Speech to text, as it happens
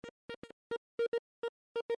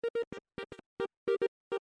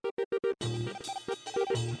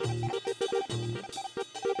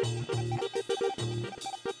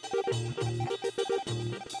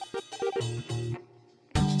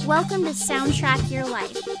Welcome to Soundtrack Your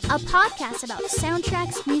Life, a podcast about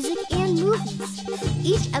soundtracks, music, and movies.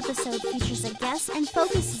 Each episode features a guest and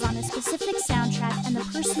focuses on a specific soundtrack and the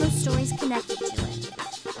personal stories connected to it.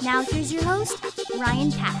 Now here's your host,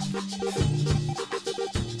 Ryan Pack.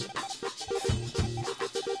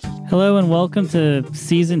 Hello and welcome to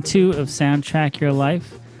Season 2 of Soundtrack Your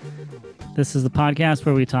Life. This is the podcast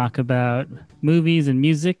where we talk about movies and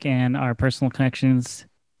music and our personal connections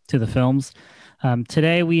to the films.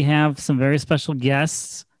 Today we have some very special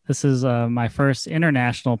guests. This is my first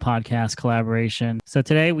international podcast collaboration. So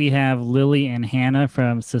today we have Lily and Hannah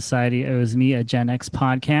from Society Owes Me a Gen X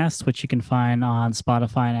podcast, which you can find on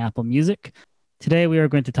Spotify and Apple Music. Today we are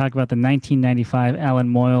going to talk about the 1995 Alan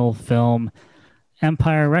Moyle film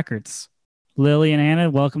Empire Records. Lily and Hannah,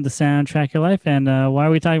 welcome to Soundtrack Your Life. And why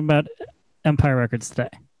are we talking about Empire Records today?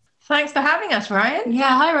 Thanks for having us, Ryan.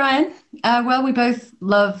 Yeah, hi, Ryan. Well, we both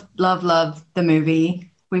love the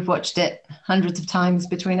movie. We've watched it hundreds of times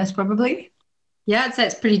between us, probably. Yeah, I'd say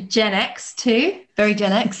it's pretty Gen X too. Very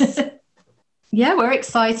Gen X. Yeah, we're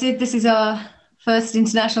excited. This is our first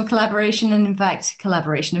international collaboration, and in fact,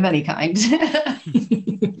 collaboration of any kind.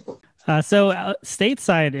 So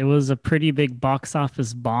stateside, it was a pretty big box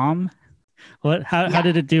office bomb. How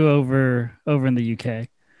did it do over in the UK?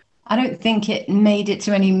 I don't think it made it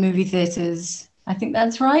to any movie theaters. I think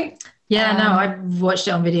that's right. Yeah, no, I watched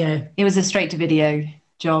it on video. It was a straight-to-video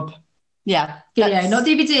job. Yeah. Video, not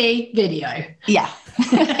DVD, video. Yeah,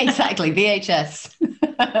 exactly.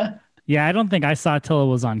 VHS. Yeah, I don't think I saw it till it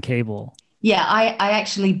was on cable. Yeah, I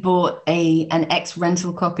actually bought an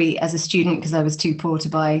ex-rental copy as a student because I was too poor to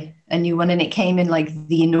buy a new one, and it came in like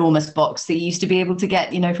the enormous box that you used to be able to get,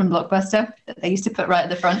 from Blockbuster that they used to put right at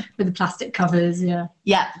the front. With the plastic covers, yeah.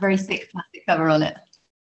 Yeah, very thick plastic cover on it.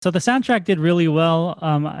 So the soundtrack did really well.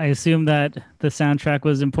 I assume that the soundtrack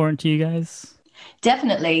was important to you guys?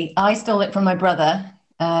 Definitely. I stole it from my brother.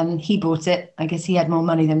 He bought it. I guess he had more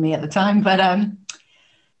money than me at the time, but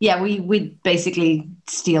yeah, we basically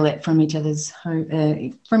steal it from each other's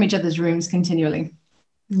rooms continually.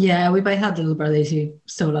 Yeah, we both had little brothers who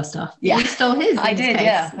stole our stuff. Yeah, we stole his. I did. Case.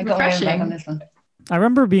 Yeah, I got my own Refreshing. back on this one. I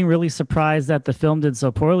remember being really surprised that the film did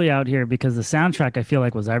so poorly out here because the soundtrack, I feel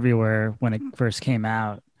like, was everywhere when it first came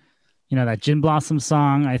out. That Gin Blossom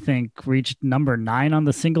song, I think, reached number 9 on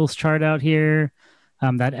the singles chart out here.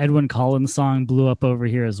 That Edwyn Collins song blew up over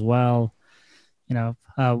here as well.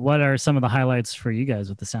 What are some of the highlights for you guys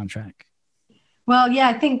with the soundtrack? Well, yeah,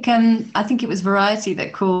 I think it was Variety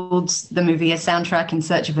that called the movie a soundtrack in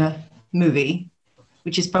search of a movie,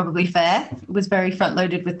 which is probably fair. It was very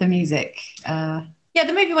front-loaded with the music. Yeah,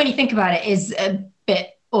 the movie, when you think about it, is a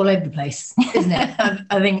bit all over the place, isn't it?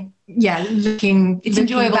 I think, yeah, it's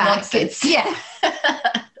enjoyable back, nonsense. Yeah.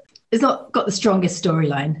 It's not got the strongest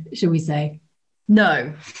storyline, shall we say?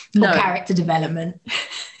 No. Or character development.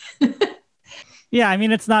 Yeah, I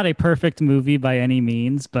mean, it's not a perfect movie by any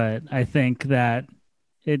means, but I think that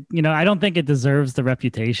it, I don't think it deserves the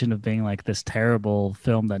reputation of being like this terrible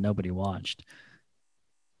film that nobody watched.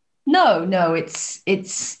 No,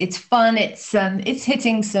 it's fun. It's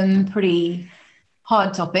hitting some pretty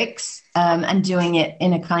hard topics, and doing it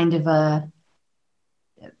in a kind of a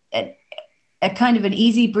kind of an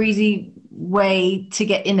easy breezy way to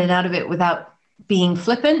get in and out of it without being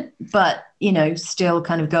flippant, but still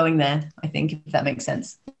kind of going there, I think, if that makes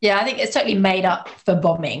sense. Yeah, I think it's totally made up for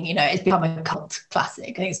bombing. It's become a cult classic.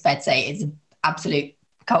 I think it's fair to say it's an absolute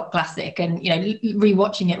cult classic. And,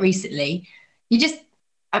 rewatching it recently, you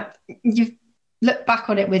look back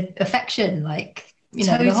on it with affection, like,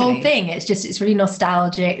 Totally. The whole thing. It's really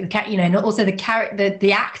nostalgic. And also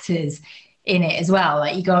the actors in it as well.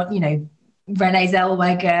 Like you got, Renee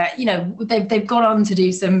Zellweger, they've gone on to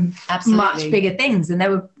do some much bigger things, and they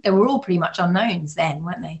were all pretty much unknowns then,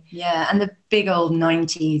 weren't they? Yeah, and the big old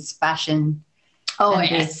 90s fashion. Oh, and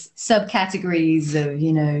yes. Subcategories of,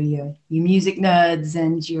 your music nerds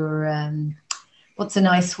and your, what's a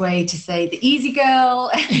nice way to say, the easy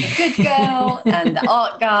girl and the good girl and the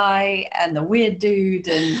art guy and the weird dude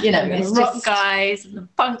and, the rock guys and the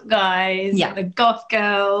punk guys and the goth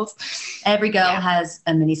girls. Every girl has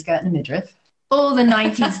a miniskirt and a midriff. All the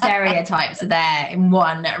 90s stereotypes are there in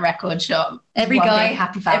one record shop. Every guy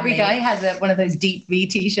has one of those deep V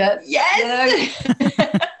t-shirts. Yes.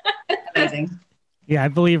 Amazing. Yeah, I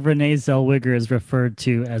believe Renee Zellweger is referred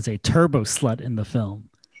to as a turbo slut in the film.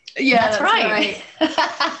 Yeah, that's right.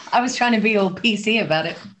 I was trying to be all PC about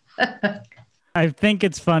it. I think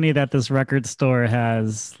it's funny that this record store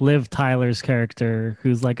has Liv Tyler's character,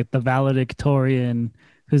 who's like the valedictorian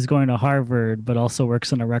who's going to Harvard, but also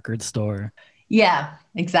works in a record store. Yeah,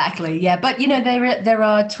 exactly. Yeah, but you know there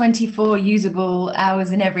are 24 usable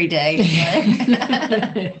hours in every day.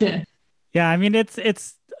 Yeah, I mean it's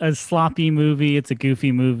a sloppy movie. It's a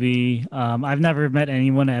goofy movie. I've never met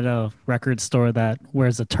anyone at a record store that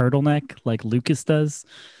wears a turtleneck like Lucas does.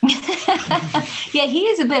 Yeah, he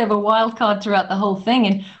is a bit of a wild card throughout the whole thing.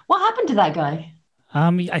 And what happened to that guy?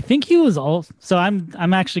 I think he was all. So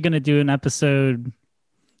I'm actually going to do an episode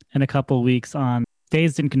in a couple of weeks on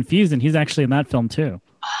Dazed and Confused, and he's actually in that film too.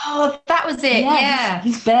 Oh, that was it. Yeah.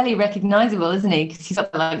 He's barely recognizable, isn't he? Because he's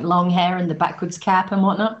got like long hair and the backwards cap and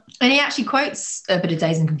whatnot. And he actually quotes a bit of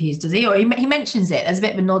Dazed and Confused, does he? Or he mentions it. There's a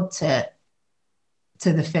bit of a nod to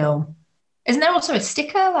the film. Isn't there also a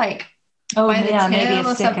sticker like? Oh yeah, maybe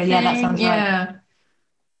a sticker. Something? Yeah, that sounds right.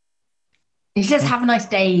 He says "Have a nice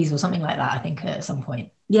days" or something like that. I think at some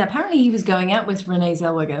point. Yeah, apparently he was going out with Renee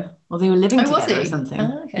Zellweger, or they were living together or something.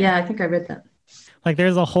 Oh, okay. Yeah, I think I read that. Like,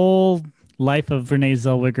 there's a whole life of Renee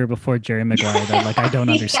Zellweger before Jerry Maguire that like I don't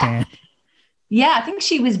understand. Yeah, I think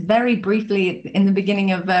she was very briefly in the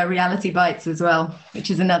beginning of Reality Bites as well, which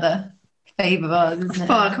is another fave of ours, isn't it?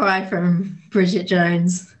 Far cry from Bridget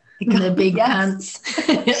Jones. The big pants.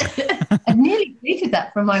 I nearly deleted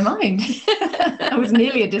that from my mind. I was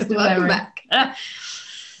nearly a distant memory. Back.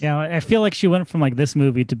 Yeah, I feel like she went from like this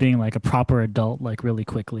movie to being like a proper adult like really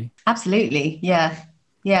quickly. Absolutely, yeah.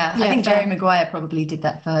 I think Jerry Maguire probably did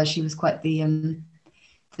that for her. She was quite the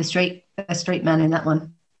straight man in that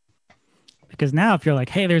one. Because now, if you're like,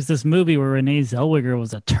 hey, there's this movie where Renee Zellweger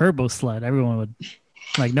was a turbo slut, everyone would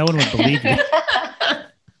like, no one would believe you.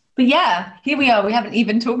 But yeah, here we are. We haven't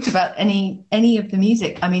even talked about any of the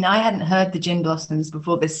music. I mean, I hadn't heard the Gin Blossoms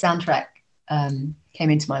before this soundtrack came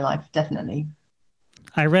into my life, definitely.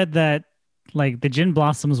 I read that like the Gin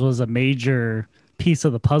Blossoms was a major piece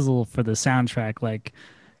of the puzzle for the soundtrack. Like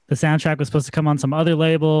the soundtrack was supposed to come on some other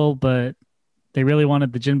label, but they really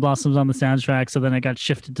wanted the Gin Blossoms on the soundtrack. So then it got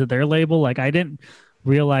shifted to their label. Like I didn't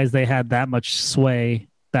realize they had that much sway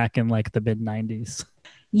back in like the mid 90s.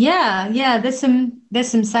 Yeah. There's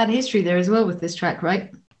some sad history there as well with this track,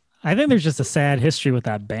 right? I think there's just a sad history with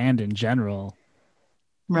that band in general.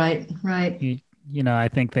 Right. You know, I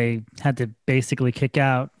think they had to basically kick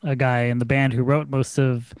out a guy in the band who wrote most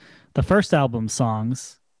of the first album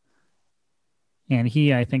songs. And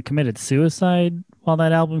he, I think, committed suicide while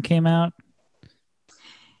that album came out.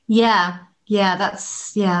 Yeah.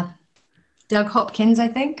 Doug Hopkins, I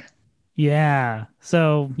think. Yeah.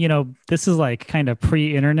 So, you know, this is like kind of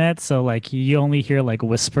pre-internet. So like you only hear like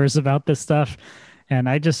whispers about this stuff. And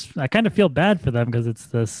I kind of feel bad for them because it's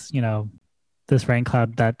this, you know, this rain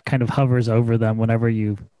cloud that kind of hovers over them whenever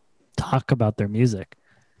you talk about their music.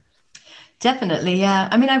 Definitely. Yeah.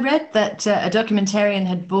 I mean, I read that a documentarian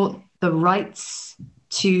had bought the rights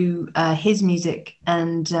to his music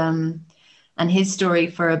and his story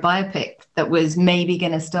for a biopic that was maybe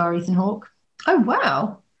going to star Ethan Hawke. Oh,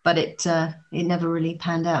 wow. But it never really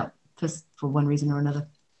panned out for one reason or another.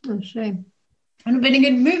 Oh, shame. And a been a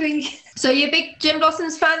good movie. So you're a big Gin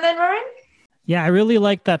Blossoms fan then, Rowan? Yeah, I really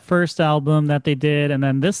liked that first album that they did. And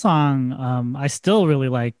then this song, I still really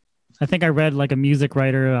like. I think I read like a music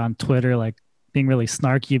writer on Twitter, like being really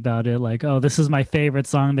snarky about it. Like, oh, this is my favorite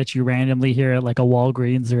song that you randomly hear at like a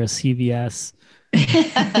Walgreens or a CVS.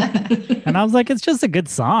 And I was like, it's just a good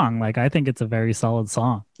song. Like, I think it's a very solid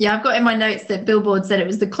song. Yeah, I've got in my notes that Billboard said it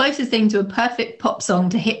was the closest thing to a perfect pop song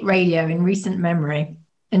to hit radio in recent memory.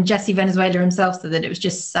 And Jesse Venezuela himself said that it was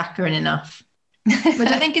just saccharine enough, which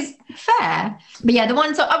I think is fair. But yeah, the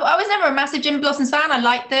one song, I was never a massive Gin Blossoms fan. I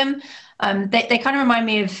liked them. They kind of remind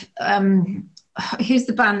me of who's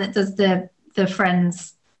the band that does the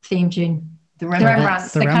Friends theme tune? The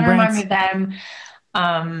Rembrandts. They kind of remind me of them.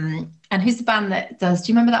 And who's the band that does?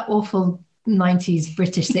 Do you remember that awful 90s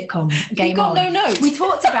British sitcom Game On? No notes. We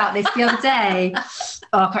talked about this the other day.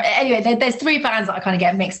 Anyway, there's three bands that I kind of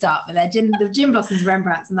get mixed up, but they're the Gin Blossoms,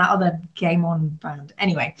 Rembrandts, and that other Game On band.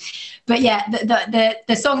 Anyway, but yeah,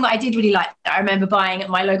 the song that I did really like, I remember buying at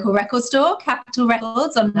my local record store, Capitol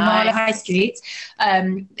Records on Marlow High Street.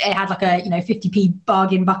 It had like a 50p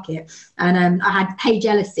bargain bucket, and I had Hey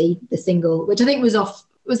Jealousy, the single, which I think was off.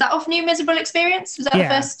 Was that off New Miserable Experience? Was that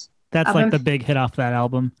the first? That's album? Like the big hit off that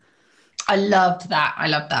album. I loved that.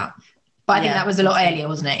 But I think that was a lot earlier,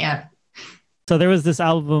 wasn't it? Yeah. So there was this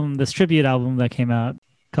album, this tribute album that came out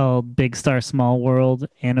called Big Star Small World,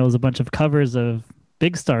 and it was a bunch of covers of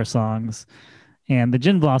Big Star songs. And the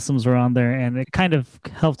Gin Blossoms were on there, and it kind of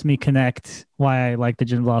helped me connect why I like the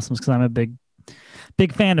Gin Blossoms, because I'm a big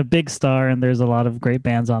big fan of Big Star, and there's a lot of great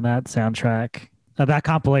bands on that soundtrack. That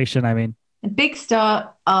compilation, I mean. And Big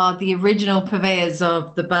Star are the original purveyors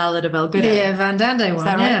of the Ballad of El Goodo. Yeah, Van Dando one.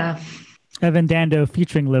 that right? Yeah. Evan Dando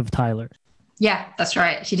featuring Liv Tyler. Yeah, that's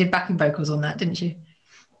right. She did backing vocals on that, didn't she?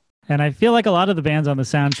 And I feel like a lot of the bands on the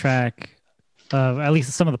soundtrack, at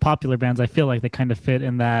least some of the popular bands, I feel like they kind of fit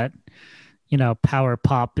in that, power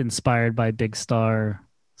pop inspired by Big Star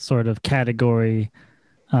sort of category.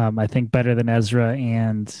 I think Better Than Ezra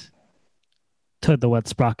and Toad the Wet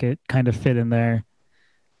Sprocket kind of fit in there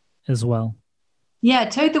as well. Yeah,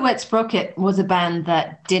 Toad the Wet Sprocket was a band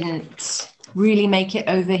that didn't really make it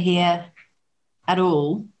over here at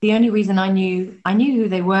all. The only reason I knew who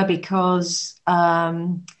they were because I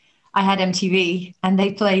had MTV and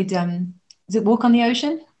they played, is it Walk on the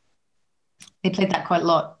Ocean? They played that quite a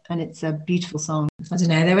lot and it's a beautiful song. I don't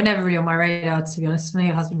know. They were never really on my radar, to be honest. My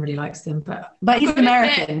husband really likes them, but he's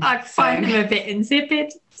American. I find him a bit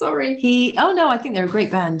insipid. Sorry. I think they're a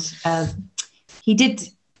great band.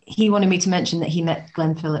 He wanted me to mention that he met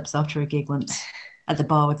Glenn Phillips after a gig once at the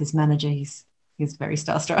bar with his manager. He's very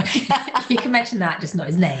starstruck. You can mention that, just not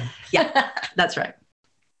his name. Yeah, that's right.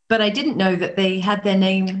 But I didn't know that they had their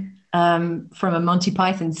name from a Monty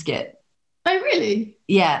Python skit. Oh, really?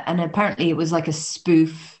 Yeah, and apparently it was like a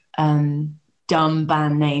spoof, dumb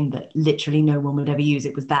band name that literally no one would ever use.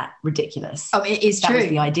 It was that ridiculous. Oh, it is that true. That was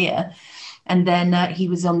the idea. And then he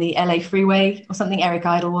was on the LA Freeway or something, Eric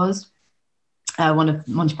Idle was, one of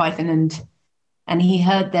Monty Python, and he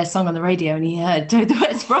heard their song on the radio and he heard Toad the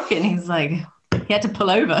Wet Sprocket and he was like, he had to pull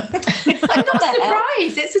over. I'm not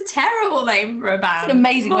surprised. It's a terrible name for a band. It's an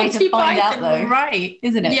amazing way to find out, though. Right.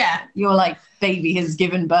 Isn't it? Yeah. Your baby has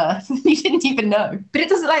given birth. You didn't even know. But it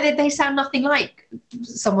doesn't they sound nothing like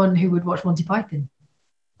someone who would watch Monty Python.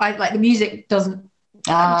 The music doesn't.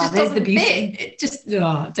 There's the beauty. It just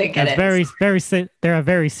don't get it. They're a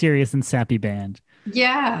very serious and sappy band.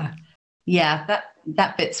 Yeah. Yeah,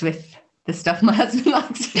 that fits with the stuff my husband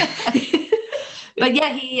likes. But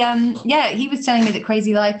yeah, he was telling me that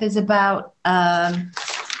Crazy Life is about a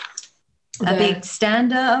big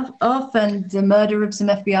standoff and the murder of some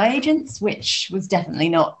FBI agents, which was definitely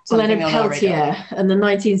not something Leonard on our radar. Peltier and the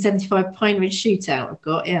 1975 Pine Ridge shootout. I've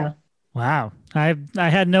got Wow, I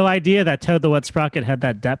had no idea that Toad the Wet Sprocket had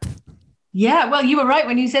that depth. Yeah, well, you were right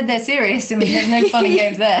when you said they're serious. I mean, there's no fun and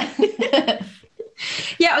games there.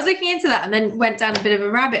 Yeah, I was looking into that and then went down a bit of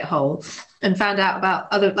a rabbit hole and found out about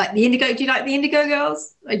other, the Indigo. Do you like the Indigo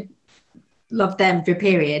Girls? I loved them for a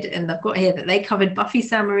period. And I've got here that they covered Buffy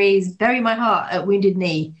Samarie's Bury My Heart at Wounded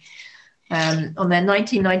Knee on their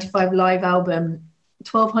 1995 live album,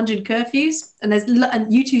 1200 Curfews. And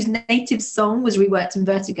and U2's Native Song was reworked in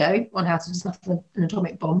Vertigo on how to dismantle an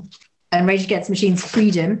atomic bomb. And Rage Against the Machine's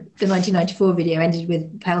Freedom, the 1994 video, ended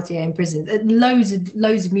with Peltier in prison. Loads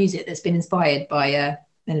of music that's been inspired by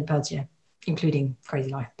Leonard Peltier, including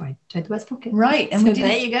Crazy Life by Toad the Wet Sprocket. Right, and So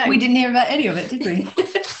there you go. We didn't hear about any of it, did we?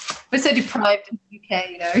 We're so deprived in the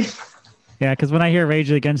UK, Yeah, because when I hear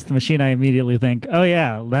Rage Against the Machine, I immediately think, oh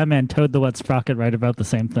yeah, that man Toad the Wet Sprocket write about the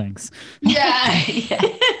same things. Yeah.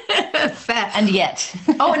 Fair. And yet.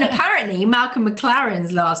 Oh, and apparently Malcolm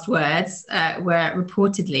McLaren's last words were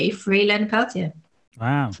reportedly free Leonard Peltier.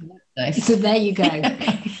 Wow. Nice. So there you go.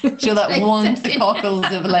 Sure, that warmed the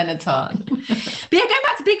cockles of Leonard's heart. But yeah, going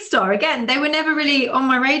back to Big Star again, they were never really on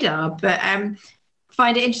my radar, but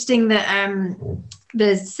find it interesting that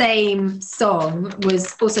the same song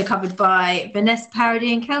was also covered by Vanessa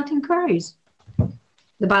Paradis and Counting Crows.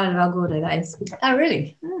 The Ballad of El Gordo, that is. Oh,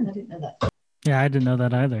 really? I didn't know that. Yeah, I didn't know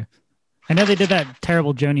that either. I know they did that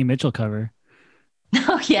terrible Joni Mitchell cover.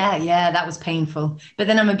 Oh, yeah, that was painful. But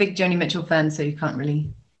then I'm a big Joni Mitchell fan, so you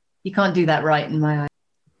can't do that right in my eyes.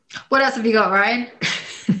 What else have you got, Ryan?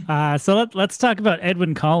 So let's talk about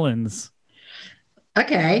Edwyn Collins.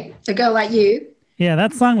 Okay, a girl like you. Yeah,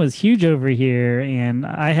 that song was huge over here, and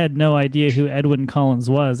I had no idea who Edwyn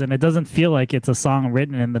Collins was, and it doesn't feel like it's a song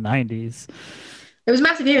written in the 90s. It was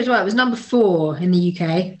massive here as well. It was number 4 in the UK.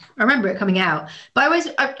 I remember it coming out. But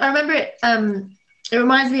I remember it, it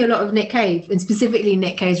reminds me a lot of Nick Cave, and specifically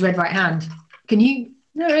Nick Cave's Red Right Hand. Can you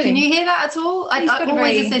hear that at all? I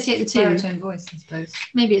always associate the two. Baritone voice, I suppose.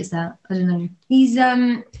 Maybe it's that. I don't know. He's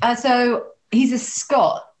so he's a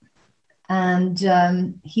Scot, and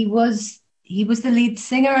he was the lead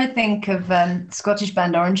singer, I think, of Scottish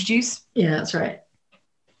band Orange Juice. Yeah, that's right.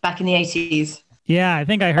 Back in the 80s. Yeah, I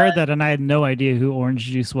think I heard that, and I had no idea who Orange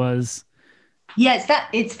Juice was. Yeah,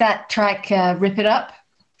 it's that track, Rip It Up.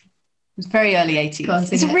 It was very early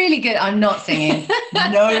 80s. It's really good. I'm not singing.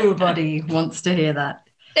 Nobody wants to hear that.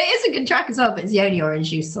 It is a good track as well, but it's the only Orange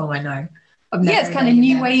Juice song I know. Yeah, it's kind of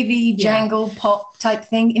new wavy jangle pop type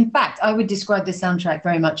thing. In fact, I would describe the soundtrack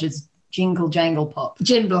very much as jingle jangle pop.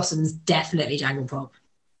 Gin Blossoms definitely jangle pop.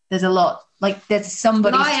 There's a lot. Like there's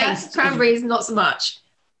somebody's taste. Cranberries, not so much.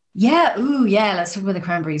 Yeah. Ooh, yeah. Let's talk about the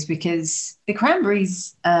Cranberries because the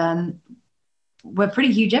Cranberries were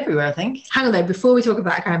pretty huge everywhere, I think. Hang on though, before we talk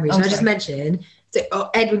about Cranberries, I just mentioned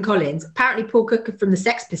Edwyn Collins. Apparently, Paul Cook from the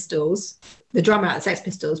Sex Pistols, the drummer out of the Sex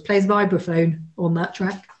Pistols, plays vibraphone on that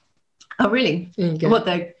track. Oh, really? What,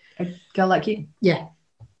 a girl like you? Yeah.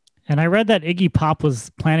 And I read that Iggy Pop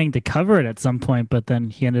was planning to cover it at some point, but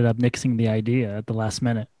then he ended up nixing the idea at the last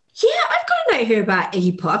minute. Yeah, I've got a note here about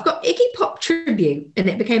Iggy Pop. I've got Iggy Pop Tribute, and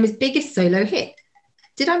it became his biggest solo hit.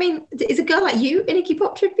 Is a girl like you an Iggy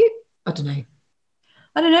Pop tribute? I don't know.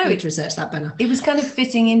 I need to research that better. It was kind of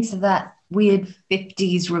fitting into that weird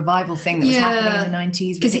 50s revival thing that was happening in the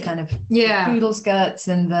 90s with the kind of poodle skirts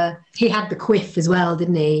and he had the quiff as well,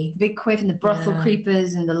 didn't he? Big quiff and the brothel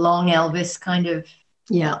creepers and the long Elvis kind of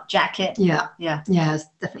jacket. Yeah, it's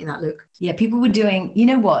definitely that look. Yeah, people were doing, you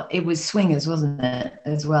know what? It was Swingers, wasn't it,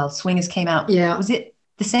 as well? Swingers came out. Yeah. Was it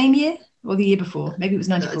the same year or the year before? Maybe it was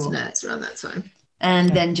 94. No, it's around that time. And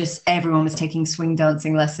then just everyone was taking swing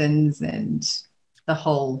dancing lessons and the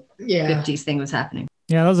whole 50s thing was happening.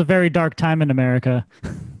 Yeah, that was a very dark time in America.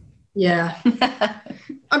 Yeah.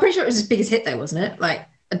 I'm pretty sure it was his biggest hit though, wasn't it? Like,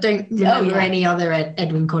 I don't remember any other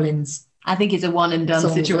Edwyn Collins. I think it's a one and done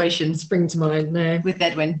situation. Spring to mind, no. With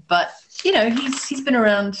Edwyn. But, you know, he's been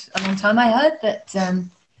around a long time. I heard that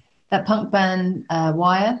that punk band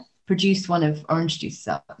Wire produced one of Orange Juice's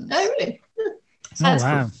albums. Oh, really? Sounds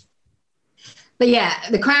wow. Cool. But yeah,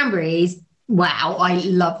 the Cranberries, wow, I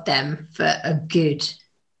loved them for a good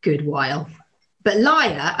while. But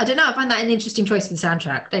Liar, I don't know, I find that an interesting choice for the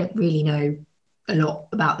soundtrack. I don't really know a lot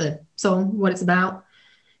about the song, what it's about.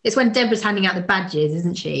 It's when Deborah's handing out the badges,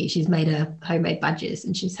 isn't she? She's made her homemade badges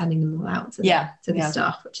and she's handing them all out to the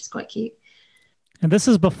staff, which is quite cute. And this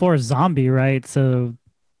is before Zombie, right? So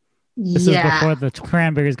this is before the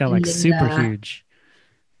Cranberries got like super huge.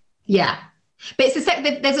 Yeah. But it's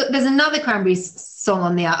there's another Cranberries song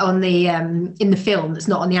on the in the film that's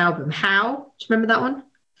not on the album. How? Do you remember that one?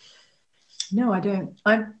 No, I don't.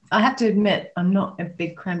 I have to admit, I'm not a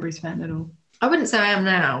big Cranberries fan at all. I wouldn't say I am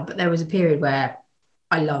now, but there was a period where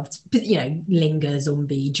I loved, you know, Linger,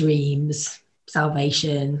 Zombie, Dreams,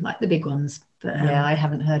 Salvation, like the big ones. But I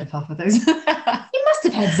haven't heard of half of those. You must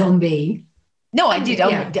have heard Zombie. No, I did.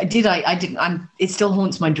 Yeah. I didn't. It still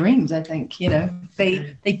haunts my dreams. I think, you know,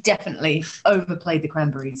 they definitely overplayed the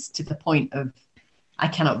Cranberries to the point of I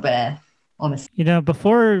cannot bear. Honestly, you know,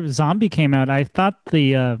 before Zombie came out, I thought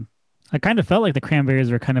I kind of felt like the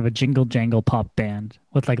Cranberries were kind of a jingle jangle pop band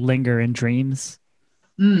with like Linger and Dreams.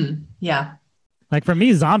 Yeah. Like for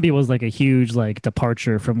me, Zombie was like a huge like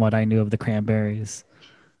departure from what I knew of the Cranberries.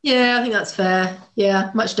 Yeah, I think that's fair.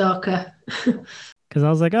 Yeah, much darker. Because I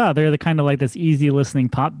was like, oh, they're the kind of like this easy listening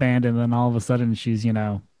pop band, and then all of a sudden she's, you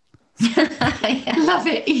know. Love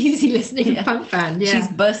it, easy listening punk band. Yeah, she's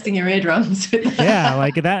bursting your eardrums. Yeah,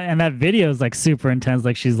 like that, and that video is like super intense.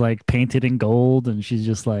 Like she's like painted in gold, and she's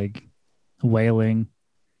just like wailing.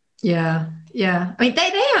 Yeah. I mean, they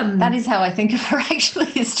that is how I think of her. Actually,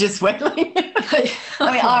 it's just wailing.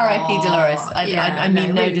 I mean, R.I.P. Dolores. I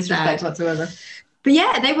mean, no disrespect whatsoever. But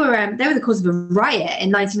yeah, they were the cause of a riot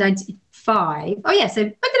in 1995. Oh yeah, so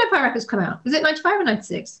when did Empire Records come out? Was it 95 or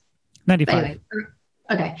 96? 95. Anyway,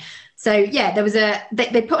 okay, so yeah, there was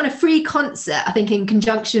they put on a free concert, I think, in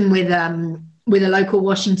conjunction with a local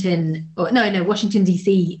Washington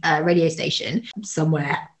DC radio station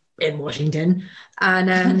somewhere in Washington,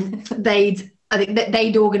 and they'd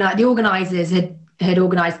organized, the organizers had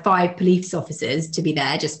organized 5 police officers to be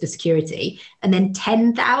there just for security, and then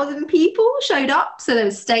 10,000 people showed up. So there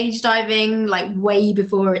was stage diving like way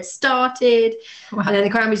before it started. Wow. And then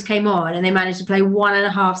the Cranberries came on and they managed to play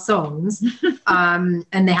 1.5 songs, and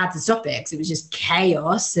they had to stop it because it was just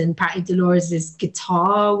chaos, and Patty Dolores's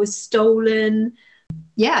guitar was stolen.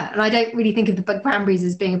 Yeah, and I don't really think of the Cranberries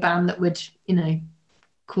as being a band that would, you know,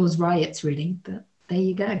 cause riots really, but there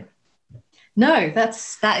you go. No, that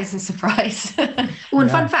is a surprise. Well,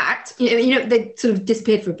 and fun fact, you know, they sort of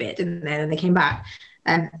disappeared for a bit, didn't they? And they came back,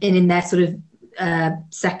 and in their sort of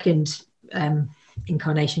second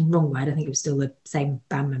incarnation, wrong word, I think it was still the same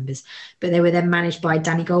band members, but they were then managed by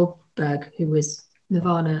Danny Goldberg, who was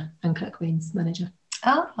Nirvana and Kurt Cobain's manager.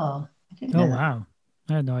 Oh, I didn't know that. Wow,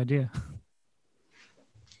 I had no idea.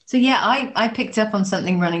 So yeah, I picked up on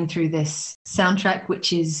something running through this soundtrack,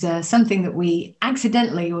 which is something that we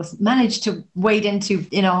accidentally or managed to wade into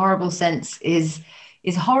in a horrible sense is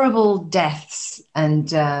horrible deaths and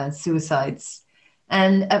suicides.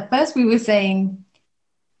 And at first we were saying,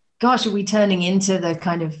 gosh, are we turning into the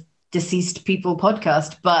kind of deceased people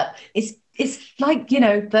podcast? But it's like,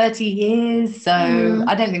 30 years. So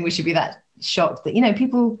I don't think we should be that shocked that,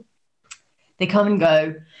 people, they come and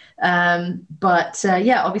go. But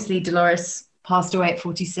obviously Dolores passed away at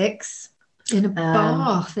 46. In a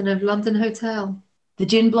bath in a London hotel. The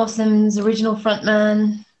Gin Blossoms original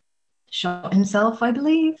frontman shot himself, I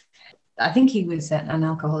believe. I think he was an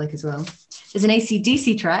alcoholic as well. There's an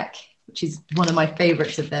AC/DC track, which is one of my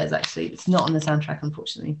favorites of theirs, actually. It's not on the soundtrack,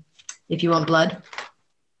 unfortunately. If You Want Blood.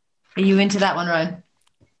 Are you into that one, Ryan?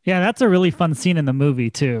 Yeah, that's a really fun scene in the movie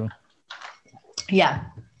too. Yeah.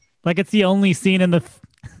 Like it's the only scene in the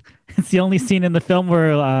film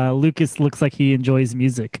where Lucas looks like he enjoys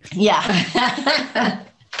music. Yeah.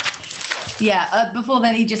 Yeah. Before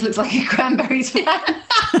then, he just looks like a Cranberries fan.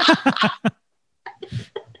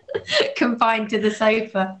 Confined to the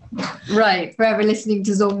sofa. Right. Forever listening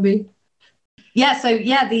to Zombie. Yeah. So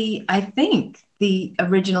I think the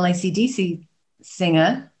original AC/DC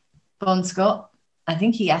singer, Bon Scott, I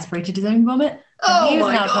think he aspirated his own vomit. Oh, he was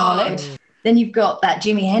my an alcoholic. God. Then you've got that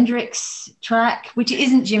Jimi Hendrix track, which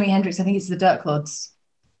isn't Jimi Hendrix. I think it's the Dirt Clods,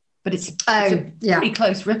 but it's a pretty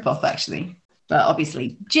close rip-off, actually. But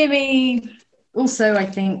obviously, Jimmy. Also, I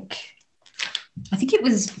think it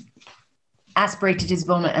was aspirated his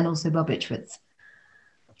vomit and also Bob Itchwitz.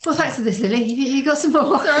 Well, thanks for this, Lily. You got some more.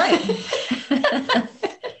 All right.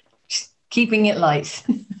 Just keeping it light.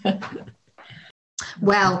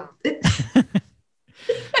 Well, where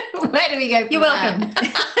do we go? You're welcome.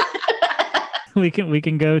 We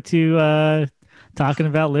can go to talking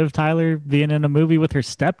about Liv Tyler being in a movie with her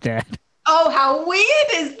stepdad. Oh, how weird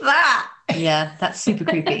is that? Yeah, that's super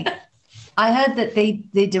creepy. I heard that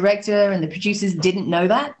the director and the producers didn't know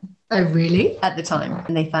that. Oh, really? At the time,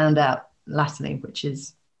 and they found out latterly, which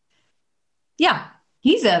is,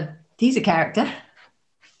 he's a character.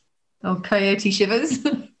 Oh, Coyote Shivers.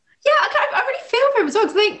 Yeah, I really feel for him as well,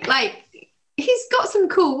 because I think, like, he's got some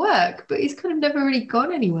cool work, but he's kind of never really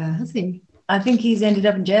gone anywhere, has he? I think he's ended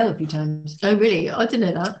up in jail a few times. Oh, really? I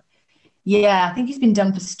didn't know that. Yeah, I think he's been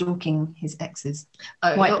done for stalking his exes.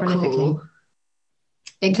 Oh, quite not prolifically. cool.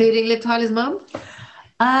 Including Liv Tyler's mum?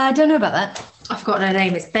 I don't know about that. I forgot her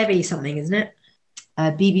name. It's Bevy something, isn't it?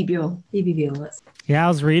 BB Buell. BB Buell. Yeah, I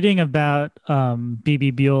was reading about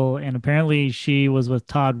BB Buell, and apparently she was with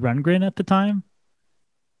Todd Rundgren at the time.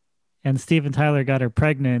 And Steven Tyler got her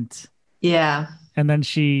pregnant. Yeah. And then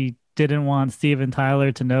she didn't want Steven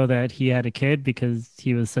Tyler to know that he had a kid because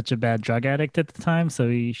he was such a bad drug addict at the time. So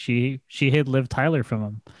she hid Liv Tyler from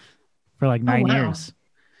him for like 9 years.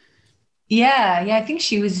 Yeah. I think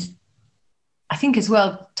she was. I think as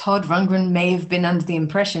well, Todd Rundgren may have been under the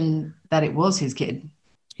impression that it was his kid.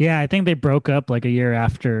 Yeah, I think they broke up like a year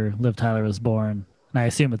after Liv Tyler was born. And I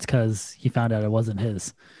assume it's because he found out it wasn't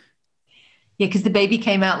his. Yeah, because the baby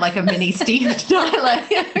came out like a mini Steve Tyler.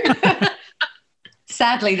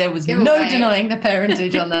 Sadly, there was no denying the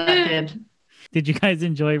parentage on that kid. Did you guys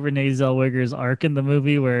enjoy Renee Zellweger's arc in the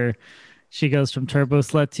movie where she goes from Turbo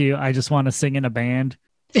Slut to I just want to sing in a band?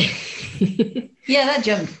 Yeah,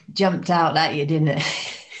 that jumped out at you, didn't it?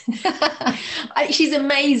 She's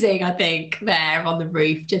amazing, I think, there on the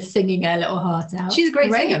roof, just singing her little heart out. She's a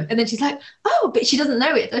great singer. And then she's like, oh, but she doesn't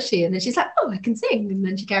know it, does she? And then she's like, oh, I can sing. And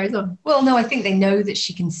then she carries on. Well, no, I think they know that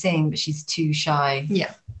she can sing, but she's too shy.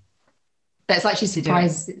 Yeah. But it's like she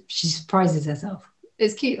surprises herself.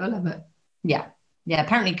 It's cute. I love it. Yeah. Yeah,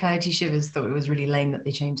 apparently Coyote Shivers thought it was really lame that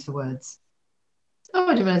they changed the words. Oh,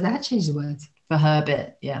 I didn't realize they had changed the words. For her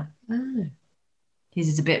bit, yeah. Oh. His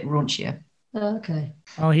is a bit raunchier. Oh, okay.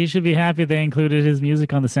 Well, he should be happy they included his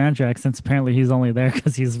music on the soundtrack since apparently he's only there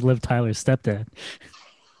because he's Liv Tyler's stepdad.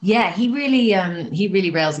 Yeah, he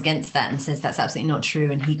really rails against that and says that's absolutely not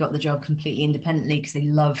true. And he got the job completely independently because they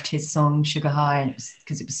loved his song Sugar High and it was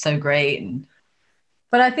because it was so great.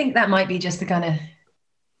 But I think that might be just the kind of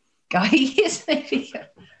guy he is, maybe.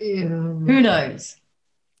 Yeah. Who knows?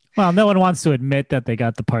 Well, no one wants to admit that they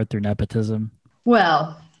got the part through nepotism.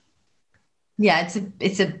 Well, yeah,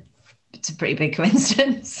 it's a pretty big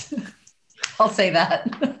coincidence. I'll say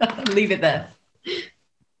that. Leave it there.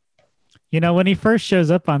 You know, when he first shows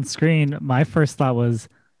up on screen, my first thought was,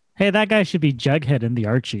 hey, that guy should be Jughead in the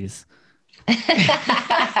Archies.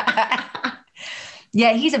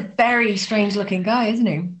 Yeah, he's a very strange looking guy, isn't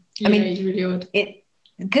he? Yeah, I mean, he's really odd.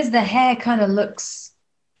 Because the hair kind of looks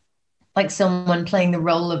like someone playing the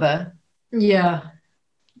role of a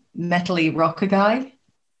metally rocker guy.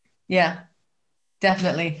 Yeah,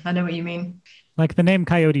 definitely. I know what you mean. Like the name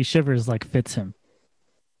Coyote Shivers like fits him.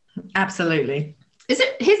 Absolutely. Is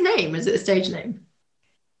it his name or is it a stage name?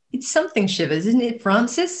 It's something Shivers, isn't it?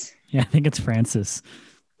 Francis? Yeah, I think it's Francis.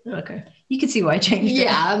 Okay. You can see why I changed it.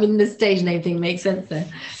 Yeah, I mean the stage name thing makes sense there.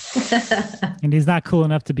 And he's not cool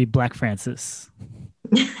enough to be Black Francis.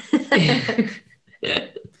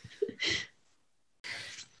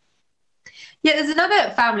 Yeah, there's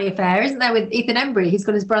another family affair, isn't there, with Ethan Embry? He's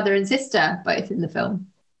got his brother and sister both in the film.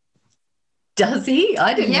 Does he?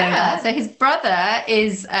 I didn't know that. So his brother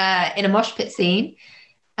is in a mosh pit scene,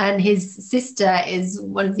 and his sister is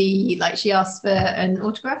one of the, like, she asked for an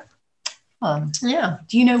autograph. Oh. Yeah.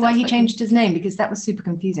 Do you know why Sounds he like changed his name? Because that was super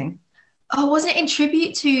confusing. Oh, wasn't it in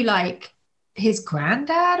tribute to, like, his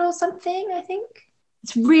granddad or something, I think?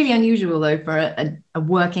 It's really unusual, though, for a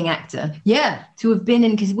working actor Yeah. to have been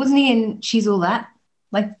in, because wasn't he in She's All That?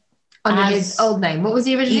 Like, Under as his old name. What was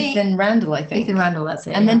he originally? Ethan Randall, I think. Ethan Randall, that's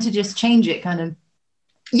it. And yeah. then to just change it kind of,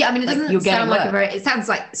 Yeah, I mean, it like, doesn't you're getting sound like work. it sounds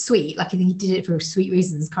like sweet, like I think he did it for sweet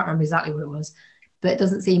reasons. Can't remember exactly what it was, but it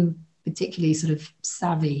doesn't seem particularly sort of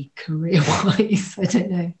savvy career-wise. I don't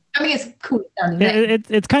know. I mean, it's cool sounding name.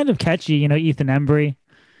 It's kind of catchy, you know, Ethan Embry.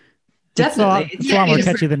 Definitely. It's a lot more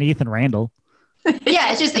it's- catchy than Ethan Randall. Yeah,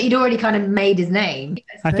 it's just that he'd already kind of made his name.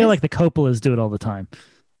 I feel like the Coppolas do it all the time.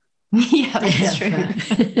 yeah, that's true.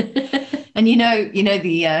 And you know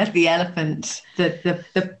the elephant,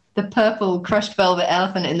 the purple crushed velvet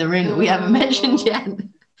elephant in the room that we haven't mentioned yet.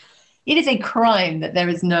 It is a crime that there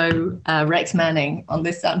is no Rex Manning on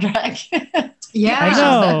this soundtrack. Yeah, I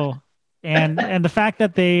know. And the fact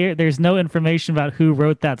that there's no information about who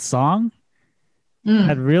wrote that song,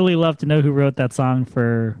 I'd really love to know who wrote that song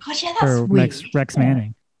for God, yeah, that's weird. Rex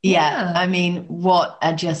Manning. Yeah, I mean, what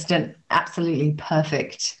just an absolutely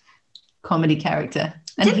perfect comedy character,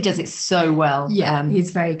 and he does it so well. Yeah,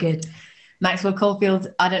 he's very good. Maxwell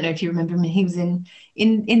Caulfield, I don't know if you remember him. He was in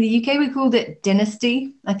the UK. We called it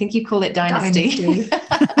Dynasty. I think you call it Dynasty.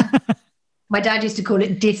 My dad used to call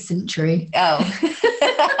it dysentery.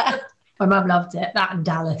 Oh, My mum loved it. That and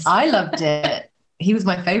Dallas. I loved it. He was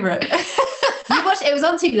my favorite. You watched it was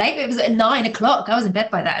on too late. It was at 9 o'clock. I was in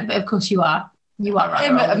bed by then, but of course you are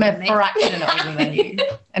right. I'm a fraction older than you.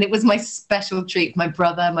 And it was my special treat. My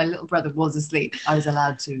little brother was asleep. I was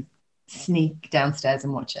allowed to sneak downstairs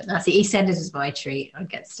and watch it. That's the EastEnders was my treat. I'd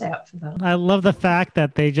get to stay up for that. I love the fact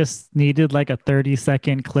that they just needed like a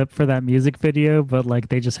 30-second clip for that music video, but like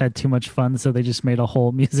they just had too much fun, so they just made a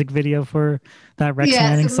whole music video for that Rex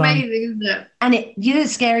Manning it's song. amazing, isn't it? And the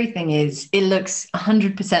scary thing is, it looks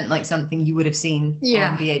 100% like something you would have seen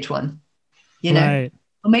on VH1. You know, Right.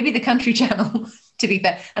 or maybe the Country Channel. To be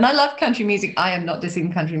fair, and I love country music. I am not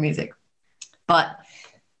dissing country music, but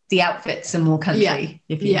the outfits are more country.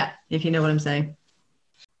 If you know what I'm saying.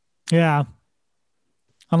 Yeah.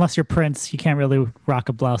 Unless you're Prince, you can't really rock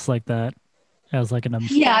a blouse like that as like an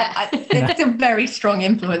It's a very strong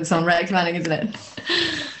influence on Rex Manning, isn't it?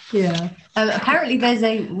 Yeah. Apparently, there's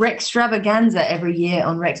a Rextravaganza every year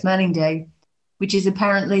on Rex Manning Day, which is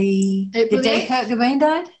apparently April the day 8th? Kurt Cobain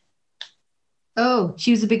died. Oh,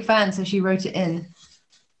 She was a big fan, so she wrote it in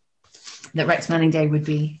that Rex Manning Day would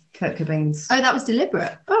be Kurt Cobain's. that was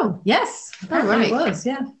deliberate. Oh, Yes, right. it was.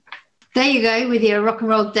 Yeah. there you go with your rock and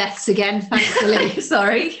roll deaths again. Thanks, Lily.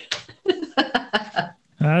 Sorry.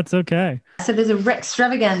 That's okay. So there's a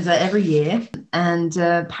Rextravaganza every year, and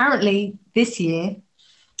apparently this year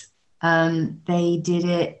they did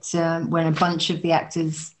it when a bunch of the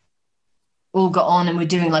actors all got on and were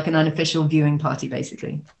doing like an unofficial viewing party,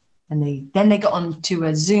 basically. And they got on to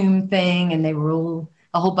a Zoom thing, and they were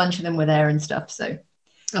a whole bunch of them were there and stuff. So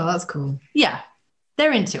Oh, that's cool. yeah,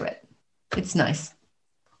 they're into it. It's nice.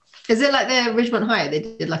 Is it like the Ridgemont High? They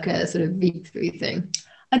did like a sort of V3 thing.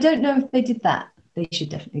 I don't know if they did that. They should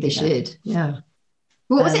definitely do They that. should. Yeah.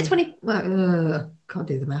 What was it? 20? Can't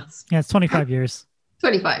do the maths. Yeah, it's 25 years.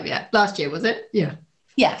 25. Yeah. Last year was it? Yeah.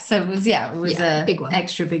 Yeah, so it was Yeah, a big one.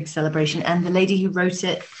 extra big celebration. And the lady who wrote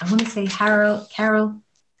it, I want to say Carol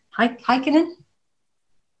Heikkinen.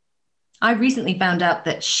 I recently found out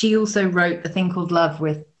that she also wrote The Thing Called Love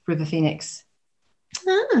with River Phoenix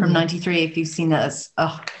from '93. If you've seen that,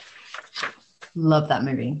 love that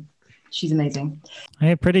movie. She's amazing.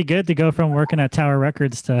 Hey, pretty good to go from working at Tower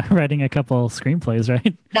Records to writing a couple screenplays,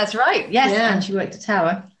 right? That's right. Yes, Yeah. and she worked at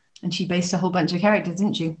Tower, and she based a whole bunch of characters,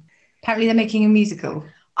 didn't she? Apparently, they're making a musical.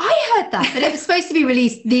 I heard that, but it was supposed to be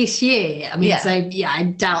released this year. I mean, Yeah. so yeah, I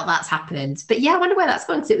doubt that's happened. But yeah, I wonder where that's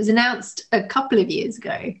gone because it was announced a couple of years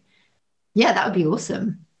ago. Yeah, that would be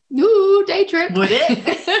awesome. Ooh, day trip. Would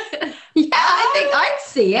it? Yeah, I think I'd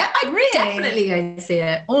see it. I'd Really? definitely go and see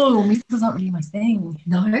it. Oh, musicals aren't really my thing.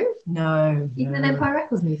 No, No. even an Empire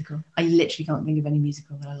Records musical. I literally can't think of any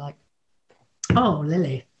musical that I like. Oh,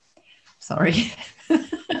 Lily. Sorry.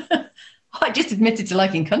 I just admitted to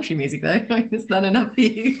liking country music, though. Is that enough for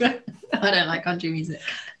you? I don't like country music.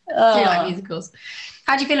 Oh. Do you like musicals?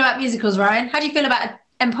 How do you feel about musicals, Ryan? How do you feel about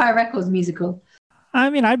Empire Records musical? I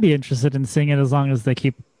mean, I'd be interested in seeing it as long as they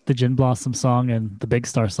keep the Gin Blossom song and the Big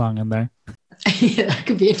Star song in there. Yeah, that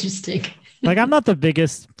could be interesting. Like, I'm not the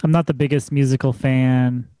biggest musical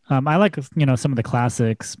fan. I like, some of the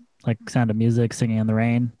classics, like Sound of Music, Singing in the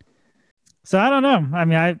Rain. So I don't know. I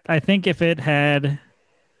mean, I think if it had,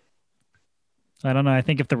 I don't know. I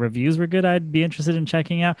think if the reviews were good, I'd be interested in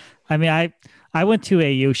checking out. I mean, I went to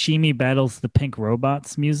a Yoshimi Battles the Pink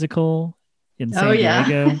Robots musical in San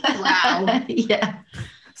Diego. Wow. Yeah.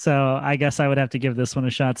 So I guess I would have to give this one a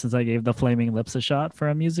shot since I gave the Flaming Lips a shot for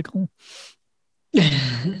a musical.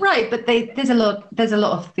 Right, but there's a lot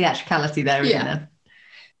of theatricality there, isn't there?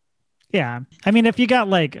 Yeah. I mean, if you got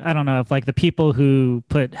like, I don't know, if like the people who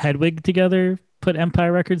put Hedwig together put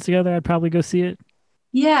Empire Records together, I'd probably go see it.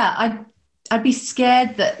 Yeah, I'd be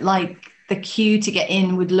scared that like the queue to get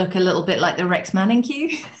in would look a little bit like the Rex Manning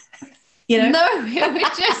queue. You know? No, it would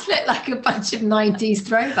just look like a bunch of 90s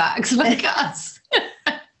throwbacks like us.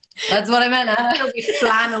 That's what I meant. It'll be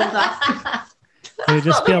flannelled up. It would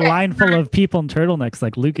just be a line full of people in turtlenecks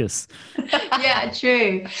like Lucas. Yeah,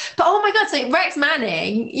 true. But oh my God, so Rex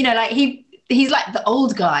Manning, like he's like the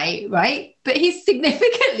old guy, right? But he's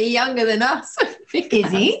significantly younger than us.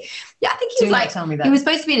 Is he? Yeah, I think he's tell me that. He was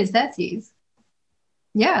supposed to be in his 30s.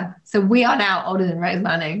 Yeah, so we are now older than Rex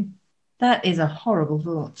Manning. That is a horrible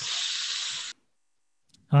thought.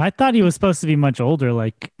 I thought he was supposed to be much older.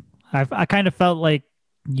 Like, I kind of felt like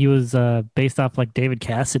he was based off like David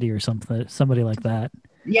Cassidy or somebody like that.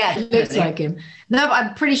 Yeah, it looks like him. No, but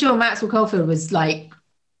I'm pretty sure Maxwell Caulfield was like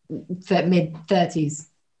mid-30s.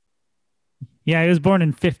 Yeah, he was born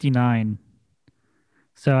in 59.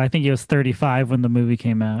 So I think he was 35 when the movie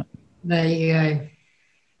came out. There you go.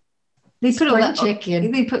 They put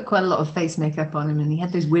chicken. They put quite a lot of face makeup on him, and he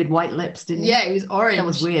had those weird white lips, didn't he? Yeah, he was orange. That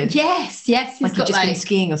was weird. Yes. He's like got he'd just been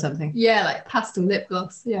skiing or something. Yeah, like pastel lip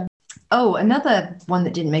gloss. Yeah. Oh, another one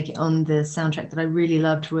that didn't make it on the soundtrack that I really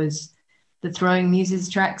loved was the Throwing Muses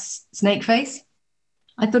tracks, Snake Face.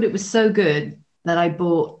 I thought it was so good that I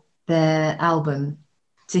bought their album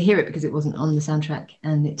to hear it because it wasn't on the soundtrack.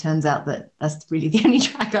 And it turns out that that's really the only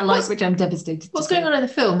track I like, which I'm devastated. What's going on in the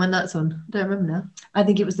film when that's on? I don't remember now. I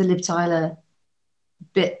think it was the Liv Tyler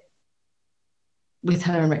bit with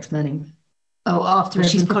her and Rex Manning. Oh, after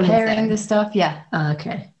she's Collins preparing the stuff. Yeah. Oh,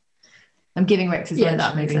 okay. I'm giving Rex his lunch.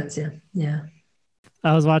 That makes sense. Yeah.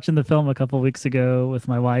 I was watching the film a couple of weeks ago with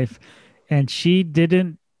my wife, and she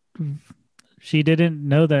didn't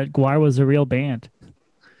know that GWAR was a real band.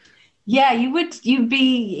 Yeah, you'd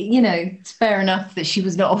be, it's fair enough that she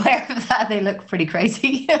was not aware of that. They look pretty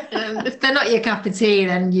crazy. If they're not your cup of tea,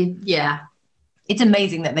 then yeah. It's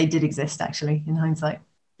amazing that they did exist, actually, in hindsight.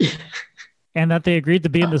 And that they agreed to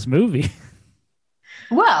be in this movie.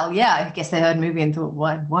 Well, yeah, I guess they heard a movie and thought,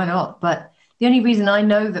 why not? But the only reason I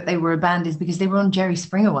know that they were a band is because they were on Jerry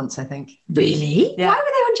Springer once, I think. Really? Yeah. Why were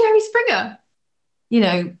they on Jerry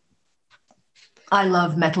Springer? I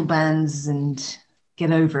love metal bands and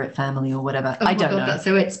Get Over It Family or whatever. I don't know.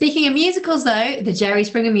 So it's speaking of musicals, though, the Jerry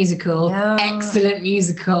Springer musical, excellent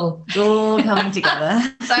musical. It's all coming together.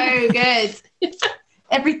 So good.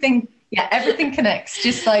 Everything connects.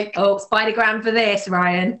 Just like Spider-Gram for this,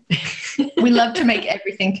 Ryan. We love to make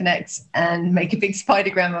everything connect and make a big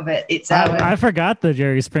Spider-Gram of it. I forgot the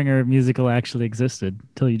Jerry Springer musical actually existed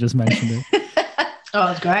until you just mentioned it.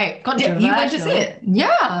 Oh, it's great. You went to see it?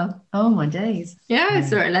 Yeah. Oh my days. Yeah, I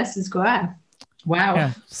saw it at Leicester Square. Wow.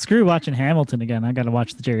 Yeah, screw watching Hamilton again. I got to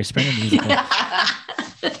watch the Jerry Springer musical.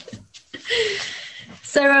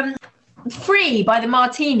 So, Free by the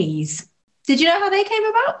Martinis. Did you know how they came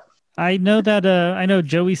about? I know that I know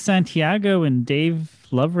Joey Santiago and Dave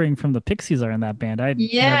Lovering from the Pixies are in that band. I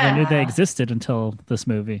never knew they existed until this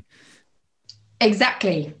movie.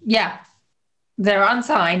 Exactly. Yeah. They're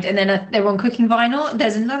unsigned, and then they're on Cooking Vinyl.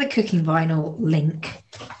 There's another Cooking Vinyl link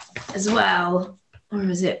as well. Or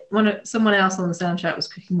is it someone else on the soundtrack was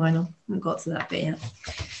Cooking Vinyl? I haven't got to that bit yet.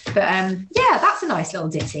 But yeah, that's a nice little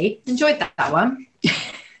ditty. Enjoyed that one.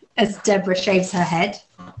 As Deborah shaves her head.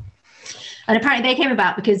 And apparently they came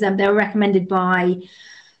about because they were recommended by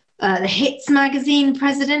the Hits magazine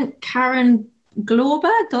president, Karen Glauber?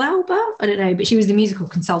 I don't know, but she was the musical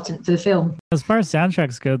consultant for the film. As far as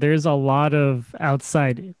soundtracks go, there's a lot of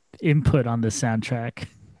outside input on this soundtrack.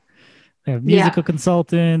 They have musical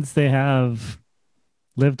consultants, they have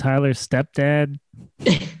Liv Tyler's stepdad,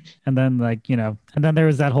 and then and then there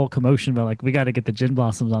was that whole commotion about like we got to get the Gin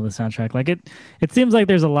Blossoms on the soundtrack. Like it seems like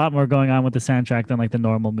there's a lot more going on with the soundtrack than like the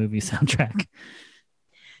normal movie soundtrack.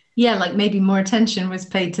 Yeah, like maybe more attention was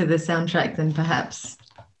paid to the soundtrack than perhaps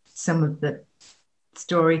some of the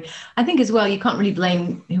story. I think as well, you can't really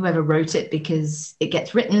blame whoever wrote it because it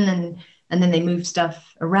gets written and then they move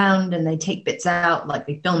stuff around and they take bits out, like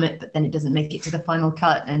they film it, but then it doesn't make it to the final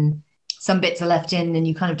cut and some bits are left in and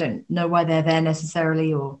you kind of don't know why they're there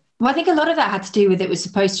necessarily. Or Well, I think a lot of that had to do with it was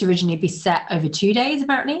supposed to originally be set over 2 days,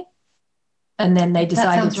 apparently. And then they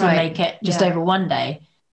decided sounds to right. make it just Yeah. over 1 day.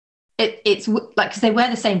 It's like, because they wear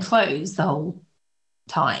the same clothes the whole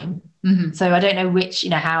time. Mhm. So I don't know which,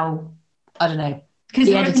 how, I don't know. Because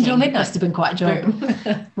The it was editing until midnight. must have been quite enjoyable.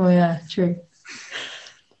 Oh, yeah, true.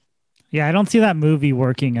 Yeah, I don't see that movie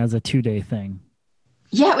working as a 2-day thing.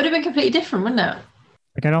 Yeah, it would have been completely different, wouldn't it?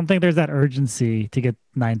 Like, I don't think there's that urgency to get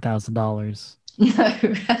 $9,000. No.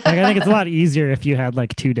 Like, I think it's a lot easier if you had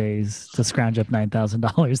like 2 days to scrounge up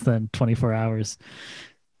 $9,000 than 24 hours.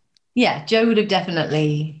 Yeah, Joe would have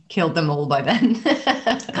definitely killed them all by then.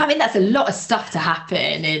 I mean, that's a lot of stuff to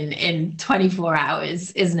happen in 24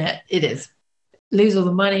 hours, isn't it? It is. Lose all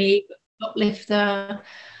the money, shoplifter.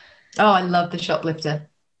 Oh, I love the shoplifter.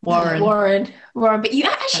 Warren. Warren. But you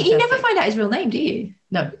never Fantastic. find out his real name, do you?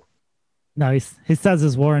 No. No, he says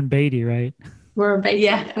it's Warren Beatty, right? Warren Beatty.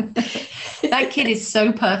 Yeah. That kid is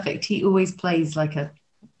so perfect. He always plays like a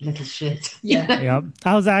little shit. Yeah. Yep.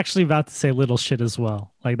 I was actually about to say little shit as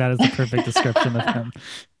well. Like, that is the perfect description of him.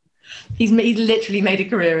 He's literally made a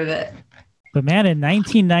career of it. But man, in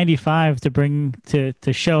 1995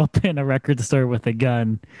 to show up in a record store with a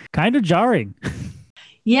gun, kind of jarring.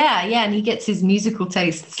 Yeah, and he gets his musical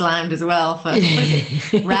taste slammed as well for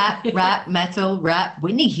rap, metal, rap.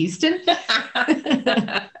 Whitney Houston?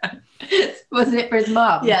 Wasn't it for his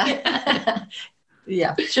mom? Yeah.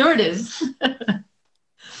 Yeah, sure it is.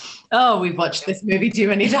 Oh, we've watched this movie too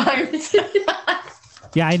many times.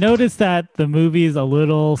 Yeah, I noticed that the movie's a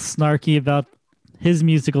little snarky about his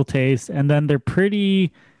musical taste, and then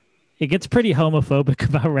it gets pretty homophobic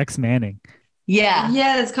about Rex Manning. Yeah,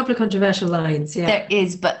 Yeah, there's a couple of controversial lines. Yeah. there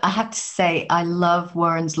is, but I have to say, I love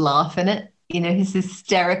Warren's laugh in it. His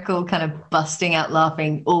hysterical kind of busting out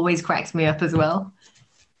laughing always cracks me up as well.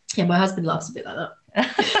 Yeah, my husband laughs a bit like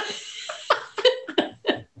that.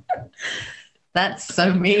 That's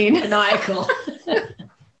so mean. Maniacal.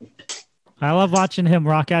 I love watching him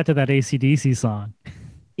rock out to that AC/DC song.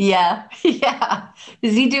 Yeah.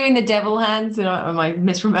 Is he doing the devil hands? Or am I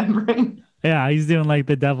misremembering? Yeah, he's doing like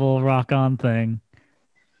the devil rock on thing,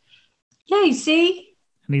 Yeah, you see?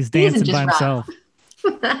 and he's He isn't dancing by just rap.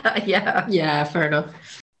 himself. Yeah. Yeah, fair enough.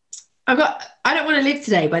 I Don't Want to Live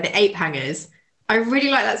Today by the Ape Hangers. I really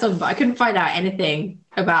like that song, but I couldn't find out anything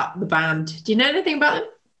about the band. Do you know anything about them?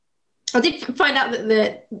 I did find out that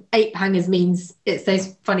the Ape Hangers means it's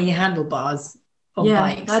those funny handlebars on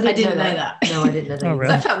bikes. I didn't know that. No, I didn't know that. Oh, So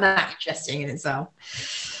really? I found that interesting in itself.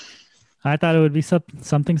 I thought it would be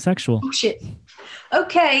something sexual. Oh shit.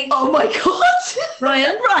 Okay. Oh my god.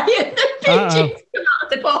 Ryan, The pigeon's come out of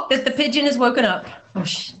the box. the pigeon has woken up. Oh,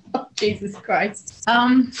 Jesus Christ.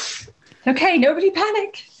 Okay, nobody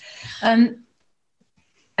panic.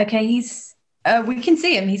 Okay, we can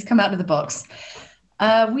see him. He's come out of the box.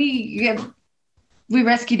 We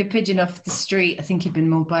rescued a pigeon off the street. I think he'd been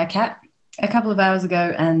mauled by a cat a couple of hours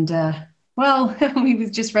ago, and he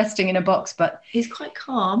was just resting in a box, but He's quite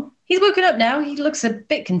calm. he's woken up now. He looks a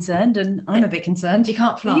bit concerned, and I'm a bit concerned. He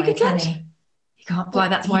can't fly, You could can touch- he? He can't fly.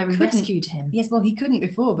 That's He why we couldn't. rescued him. Yes, well, he couldn't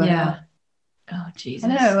before, but Yeah. Oh, Jesus.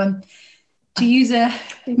 I know. To use a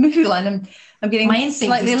movie line, I'm getting My instinct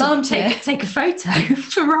slightly is to alarmed here. take a photo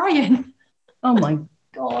for Ryan. Oh my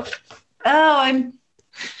god! Oh,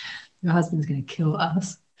 Your husband's going to kill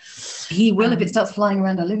us. he will if it starts flying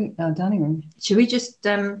around our dining room. Should we just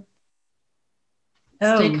stay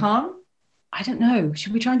calm? I don't know.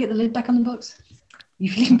 Should we try and get the lid back on the box? You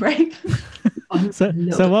feeling brave? So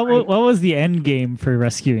what was the end game for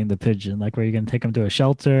rescuing the pigeon? Like, were you going to take him to a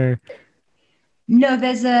shelter? No,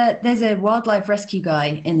 there's a wildlife rescue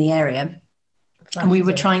guy in the area, and we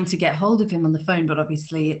were trying to get hold of him on the phone, but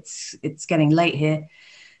obviously it's getting late here,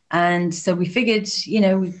 and so we figured,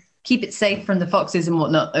 we keep it safe from the foxes and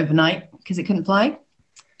whatnot overnight because it couldn't fly.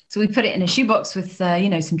 So we put it in a shoebox with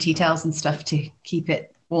some tea towels and stuff to keep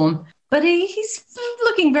it warm. But he's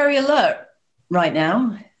looking very alert right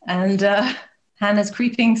now, and Hannah's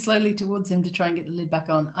creeping slowly towards him to try and get the lid back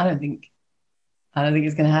on. I don't think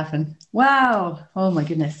it's going to happen. Wow. Oh, my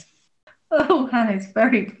goodness. Oh, Hannah's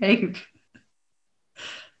very brave.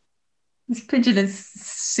 This pigeon is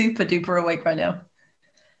super duper awake right now.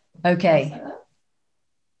 Okay.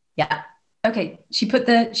 Yeah. Okay.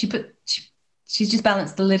 She's just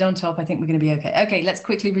balanced the lid on top. I think we're going to be okay. Okay, let's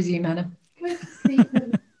quickly resume, Hannah.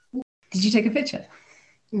 Did you take a picture?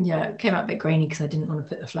 Yeah, it came out a bit grainy because I didn't want to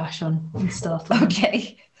put the flash on and stuff.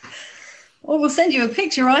 Okay. Well, we'll send you a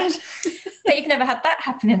picture, Ryan. But you've never had that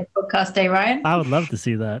happen in a podcast day, Ryan. I would love to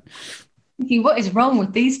see that. What is wrong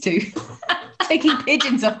with these two? Taking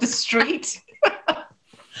pigeons off the street.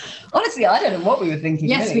 Honestly, I don't know what we were thinking.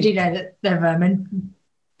 Yes, really. we do know that they're vermin.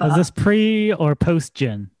 Was this pre or post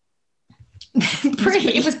gin?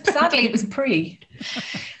 It was sadly it was pre.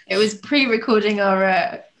 It was pre-recording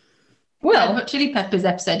our Well, Hot Chili Peppers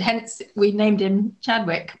episode. Hence, we named him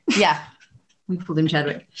Chadwick. yeah. We called him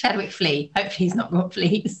Chadwick. Chadwick Flea. Hopefully, he's not got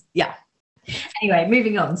fleas. Yeah. Anyway,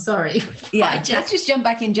 moving on. Sorry. Yeah. Let's Let's just jump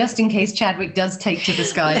back in just in case Chadwick does take to the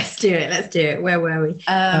sky. Let's do it. Let's do it. Where were we?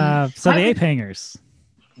 So the ape hangers.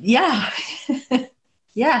 Yeah.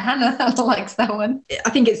 Yeah, Hannah likes that one. I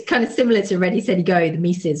think it's kind of similar to Ready, Steady, Go, the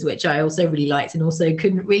Mises, which I also really liked and also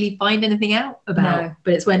couldn't really find anything out about. No.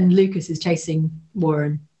 But it's when Lucas is chasing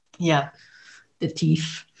Warren, Yeah. the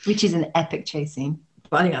thief. Which is an epic chase scene.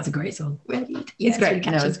 But I think that's a great song. It's great. Really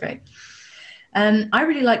catchy. It's great. I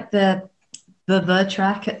really like the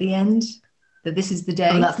track at the end. That This Is the Day.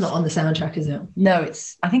 Oh, that's not on the soundtrack, is it? No,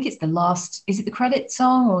 I think it's the last. Is it the credit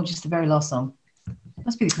song or just the very last song?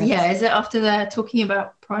 Must be the credits. Yeah, is it after they're talking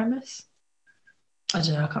about Primus? I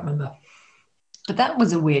don't know, I can't remember. But that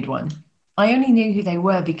was a weird one. I only knew who they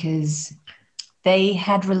were because they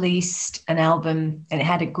had released an album and it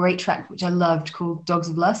had a great track which I loved called Dogs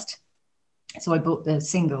of Lust. So I bought the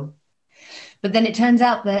single. But then it turns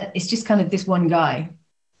out that it's just kind of this one guy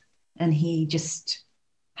and he just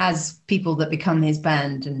has people that become his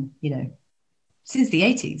band and, since the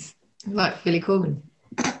 80s. Like Billy Corgan.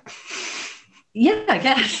 Yeah, I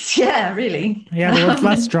guess. Yeah, really. Yeah, there was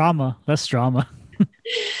less drama. Less drama.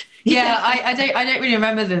 Yeah, I don't really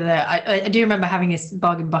remember I do remember having a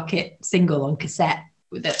Bargain Bucket single on cassette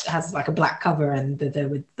that has like a black cover and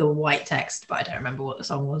with the white text, but I don't remember what the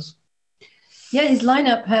song was. Yeah, his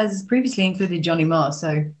lineup has previously included Johnny Marr,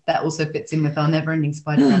 so that also fits in with our never-ending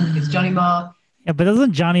Spider-Man because Johnny Marr. Yeah, but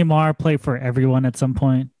doesn't Johnny Marr play for everyone at some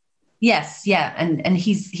point? Yes, yeah, and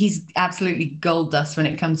he's absolutely gold dust when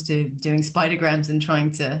it comes to doing Spider-Grams and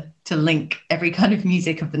trying to link every kind of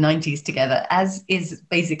music of the 90s together, as is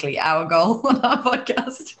basically our goal on our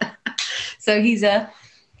podcast. So he's a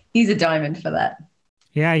diamond for that.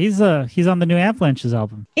 Yeah, he's on the new Avalanches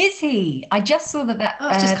album. Is he? I just saw that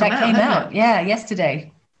it's just that came hasn't out. it? Yeah,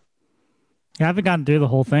 yesterday. Yeah, I haven't gotten through the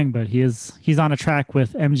whole thing, but he's on a track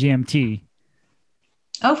with MGMT.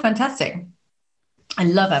 Oh, fantastic. I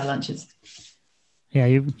love Avalanches. Yeah,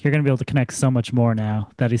 you're going to be able to connect so much more now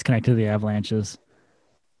that he's connected to the Avalanches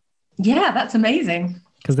Yeah, that's amazing.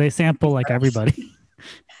 because they sample like everybody.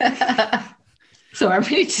 So I'm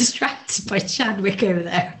really distracted by Chadwick over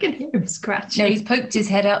there. I can hear him scratching. No, he's poked his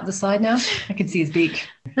head out the side now. I can see his beak.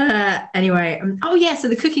 Anyway, so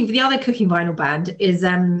the other cooking vinyl band is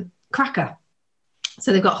Cracker.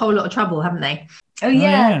 So they've got a whole lot of trouble, haven't they? Oh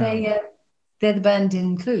yeah, yeah. they're the band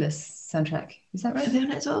in Clueless soundtrack. Is that Are right? they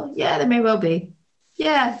on it as well? Yeah, they may well be.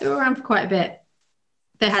 Yeah, they were around for quite a bit.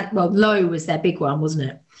 They had, Low was their big one, wasn't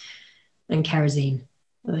it? And Kerosene,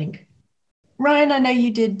 I think. Ryan, I know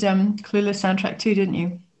you did Clueless soundtrack too, didn't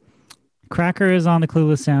you? Cracker is on the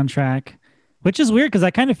Clueless soundtrack, which is weird because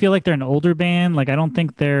I kind of feel like they're an older band. Like I don't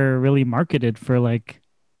think they're really marketed for like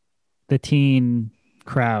the teen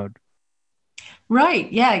crowd.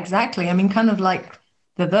 Right. Yeah, exactly. I mean, kind of like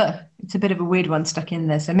the. It's a bit of a weird one stuck in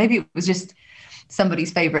there. So maybe it was just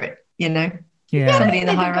somebody's favorite, Yeah. Yeah, Somebody I in don't the think they've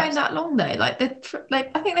been higher going ups. that long though.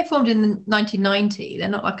 I think they formed in 1990. They're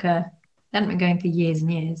not they haven't been going for years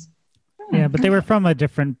and years. Yeah, but they were from a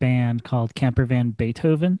different band called Camper Van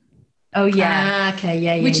Beethoven. Oh yeah, Okay.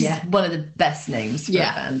 Yeah. which is one of the best names for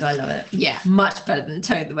Yeah. a band. I love it. Yeah, much better than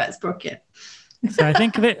Toad the Wet Sprocket. So I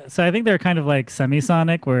think they're kind of like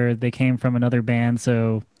Semisonic, where they came from another band.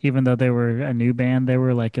 So even though they were a new band, they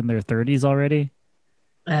were like in their 30s already.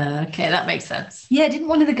 Okay, that makes sense. Yeah, didn't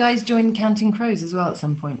one of the guys join Counting Crows as well at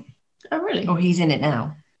some point? Oh, really? Or he's in it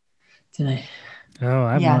now. Don't know. Oh,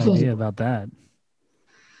 I have Yeah. no idea about that.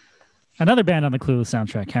 Another band on the Clueless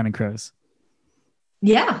soundtrack, Counting Crows.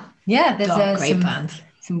 Yeah, there's Great band.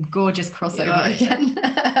 some gorgeous crossover Yeah.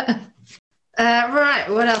 again. Right,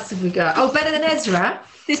 what else have we got? Oh, Better Than Ezra.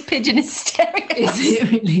 This pigeon is staring at Is us.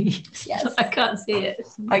 it really? Yes. I can't see it.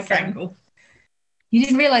 Hi, Krangle. You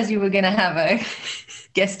didn't realize you were going to have a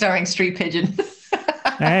guest starring Street Pigeon.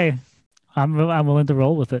 Hey, I'm willing to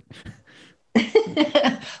roll with it.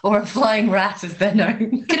 Or a flying rat, as they're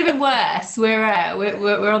known. Could have been worse. We're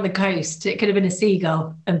on the coast. It could have been a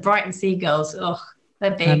seagull, and Brighton seagulls. Oh,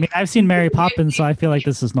 they're big. I mean, I've seen Mary Poppins, so I feel like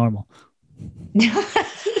this is normal.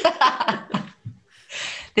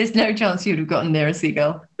 There's no chance you'd have gotten near a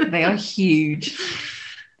seagull. They are huge.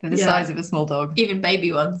 They're the size of a small dog. Even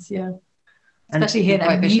baby ones, yeah. And Especially here, they're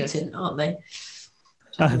quite vicious. mutant, aren't they?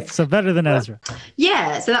 So better than Ezra.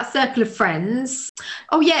 Yeah, so that's Circle of Friends.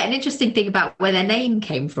 Oh yeah, an interesting thing about where their name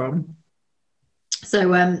came from. So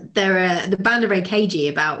the band are very cagey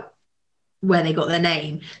about where they got their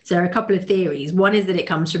name. So there are a couple of theories. One is that it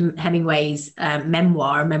comes from Hemingway's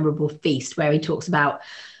memoir, A Memorable Feast, where he talks about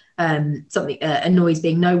something a noise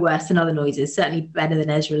being no worse than other noises, certainly better than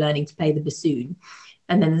Ezra learning to play the bassoon.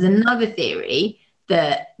 And then there's another theory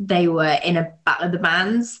that they were in a Battle of the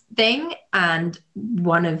Bands thing, and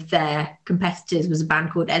one of their competitors was a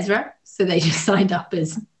band called Ezra, so they just signed up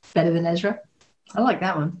as Better Than Ezra. I like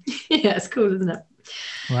that one. Yeah, it's cool, isn't it?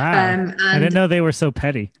 Wow. I didn't know they were so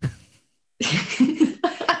petty. I think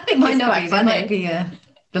It might it's not quite be. They funny. might be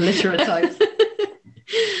the literate types.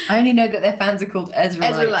 I only know that their fans are called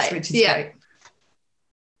Ezralites, which is great.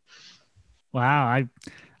 Wow.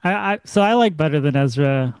 So I like Better Than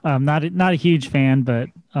Ezra. Not a huge fan, but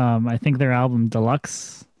I think their album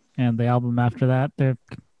Deluxe and the album after that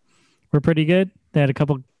were pretty good. They had a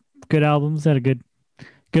couple good albums, had a good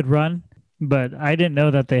run, but I didn't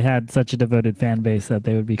know that they had such a devoted fan base that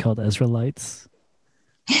they would be called Ezralites.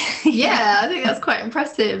 Yeah, I think that's quite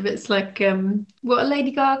impressive. It's like what are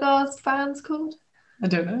Lady Gaga's fans called? I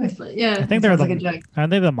don't know. It's like, yeah, I think they're Sounds like a joke. aren't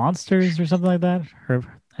they the Monsters or something like that?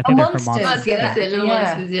 I think they're her Monsters. Monsters. that's it. Little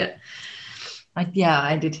Yeah. Monsters, yeah.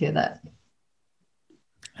 I did hear that.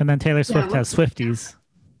 And then Taylor Swift what- has Swifties.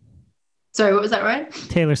 Sorry, what was that, Ryan?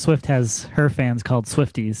 Taylor Swift has her fans called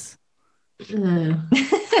Swifties.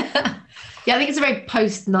 Yeah, I think it's a very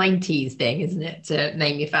post-90s thing, isn't it, to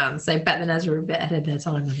name your fans? So Better Than Ezra are a bit ahead of their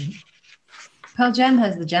time, I think. Pearl Jam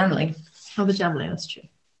has the Jamley. Oh, the Jamley, that's true.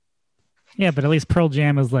 Yeah, but at least Pearl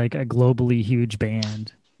Jam is like a globally huge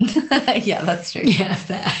band. Yeah, that's true. Yeah,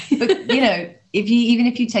 fair. But even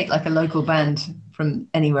if you take like a local band from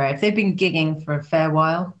anywhere, if they've been gigging for a fair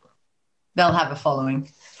while, they'll have a following.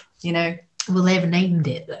 Well, they've named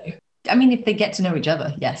it, though. I mean, if they get to know each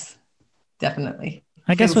other, yes, definitely.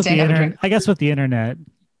 I guess They'll with the stay and have a internet, drink. I guess with the internet,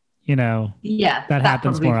 Yeah, that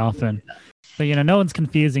happens probably- more often. But no one's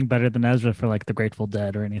confusing Better Than Ezra for like the Grateful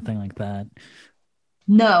Dead or anything like that.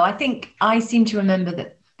 No, I think I seem to remember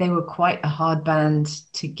that they were quite a hard band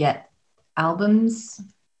to get albums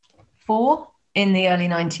for in the early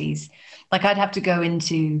 90s. Like I'd have to go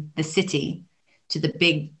into the city to the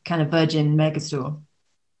big kind of Virgin megastore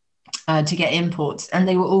to get imports, and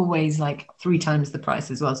they were always like 3 times the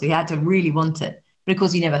price as well. So you had to really want it. But of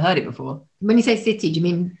course, you never heard it before. When you say city, do you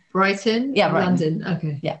mean Brighton? Yeah, Or Brighton. London.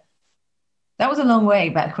 Okay. That was a long way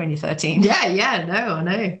back when you're 13 Yeah, no, I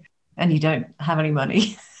know. and you don't have any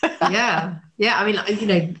money. Yeah. I mean,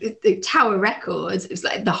 the Tower Records, it was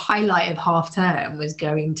like the highlight of half term was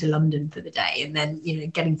going to London for the day, and then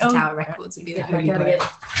getting to Oh, Tower Records would be the holy grail.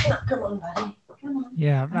 Come on, buddy. Come on.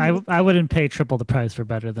 Yeah, I wouldn't pay triple the price for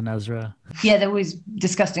Better Than Ezra. Yeah, they were always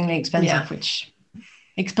disgustingly expensive, Yeah. which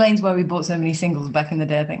explains why we bought so many singles back in the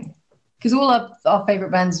day, I think. Because all our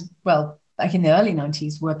favorite bands, well, back in the early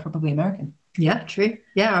 90s, were probably American. Yeah, true.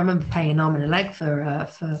 Yeah, I remember paying an arm and a leg for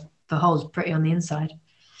holes pretty on the inside.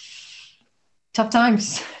 Tough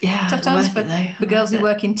times. Yeah, Tough times worth it, though. for girls who Worth it.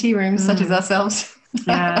 work in tea rooms such as ourselves.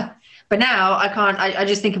 Yeah. But now I can't. I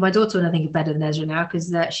just think of my daughter when I think of Better Than Ezra now,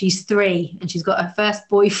 because she's 3 and she's got her first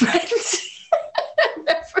boyfriend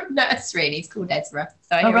from nursery, and he's called Ezra.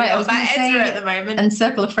 So I Oh, right, I was about gonna say- Ezra at the moment. And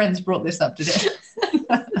Circle of Friends brought this up today.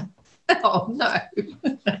 Oh no.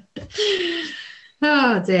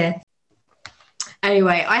 Oh dear.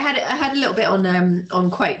 Anyway, I had a little bit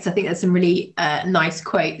on quotes. I think there's some really nice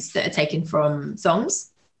quotes that are taken from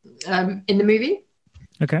songs in the movie.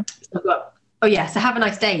 Okay. So I've got, so Have a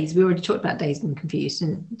Nice Days. We already talked about Dazed and Confused,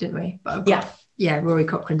 didn't we? But I've got, Rory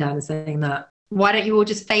Cochrane down and saying that. Why don't you all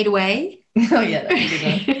just fade away? Oh, yeah, that's a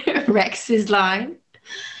good one. Rex's line.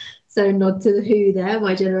 So nod to the Who there,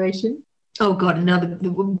 My Generation. Oh God, another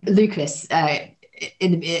Lucas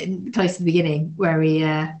in close to the beginning where he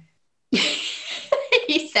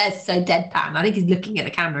he says so deadpan. I think he's looking at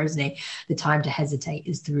the camera, isn't he? The time to hesitate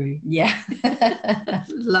is through. Yeah.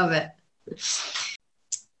 Love it.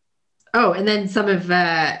 Oh, and then some of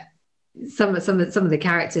the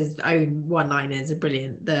characters' own one-liners are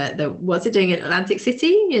brilliant. The what's it doing in Atlantic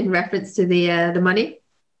City in reference to the money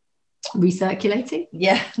recirculating.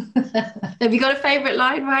 Yeah. Have you got a favorite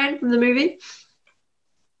line, Ryan, from the movie?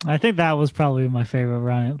 I think that was probably my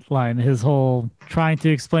favorite line. His whole trying to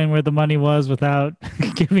explain where the money was without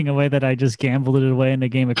giving away that I just gambled it away in a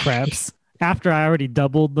game of craps. After I already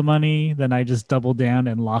doubled the money, then I just doubled down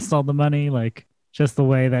and lost all the money. Like just the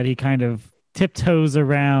way that he kind of tiptoes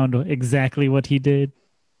around exactly what he did.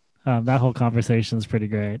 That whole conversation is pretty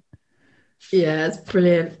great. Yeah, it's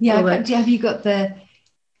brilliant. Yeah, All have you got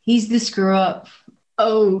he's the screw up,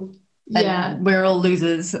 oh, and yeah. we're all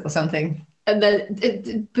losers or something. And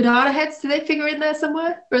then banana heads, do they figure in there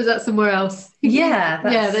somewhere? Or is that somewhere else? Yeah,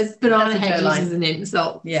 There's banana that's a heads Joe line. as an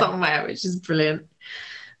insult Yeah. somewhere, which is brilliant.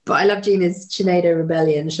 But I love Gina's Sinead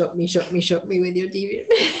Rebellion, shock me with your deviant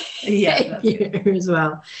Yeah, behavior as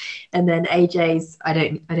well. And then AJ's, I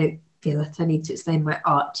don't feel that I need to explain my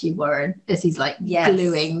art to you, Warren, as he's like Yes.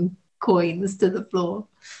 gluing coins to the floor.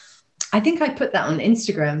 I think I put that on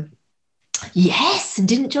Instagram. Yes, and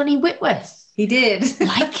didn't Johnny Whitworth He did.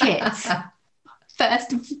 like it?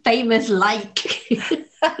 First famous like.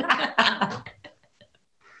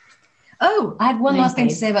 Oh, I had one last thing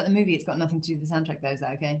to Amazing. say about the movie. It's got nothing to do with the soundtrack, though. Is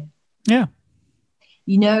that okay? Yeah.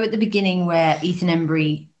 You know, at the beginning where Ethan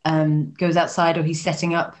Embry goes outside, or he's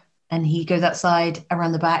setting up, and he goes outside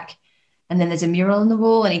around the back, and then there's a mural on the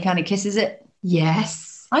wall, and he kind of kisses it.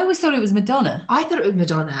 Yes. I always thought it was Madonna. I thought it was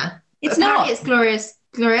Madonna. It's Apparently not. It's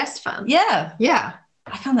Gloria Estefan. Yeah, Yeah.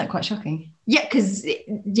 I found that quite shocking. Yeah, because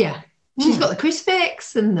she's got the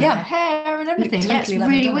crucifix and the Yeah. hair and everything. Yeah, it's Totally like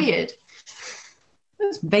really Madonna. weird.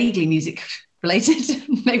 It's vaguely music related,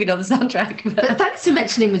 maybe not the soundtrack. But But thanks for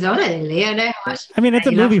mentioning Madonna, Lily. I know how much. I mean, it's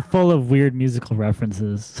a you love- movie full of weird musical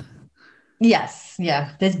references. yes,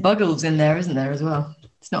 yeah, there's Buggles in there, isn't there, as well?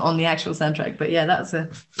 It's not on the actual soundtrack, but yeah, that's a.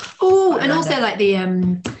 Oh, Quite and also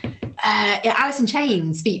random. like the Alice in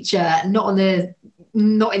Chains feature, not in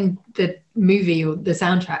the movie or the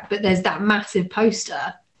soundtrack, but there's that massive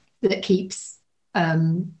poster that keeps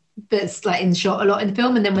that's like in shot a lot in the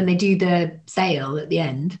film, and then when they do the sale at the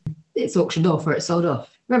end, it's auctioned off or it's sold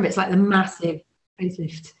off. Remember, it's like the massive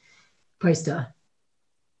facelift poster,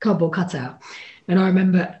 cardboard cutout. And I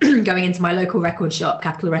remember going into my local record shop,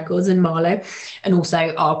 Capitol Records in Marlow, and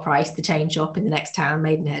also Our Price, the chain shop in the next town,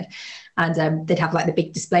 Maidenhead. And they'd have like the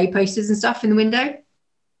big display posters and stuff in the window.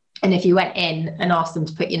 And if you went in and asked them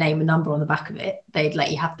to put your name and number on the back of it, they'd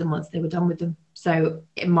let you have them once they were done with them. So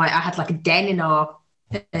I had like a den in our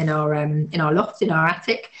loft, in our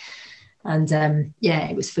attic, and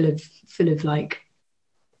it was full of like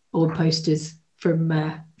old posters from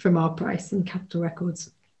Our Price and Capitol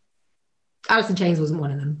Records. Alice in Chains wasn't one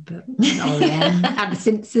of them, but R.E.M. had the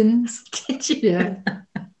Simpsons. Yeah,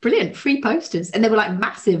 brilliant free posters, and they were like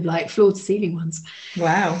massive, like floor to ceiling ones.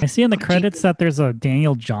 Wow. I see in the credits that there's a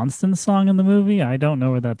Daniel Johnston song in the movie. I don't know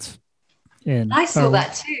where that's in. I saw Or-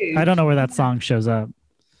 that too. I don't know where that song shows up.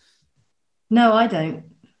 No, I don't.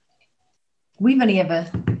 We've only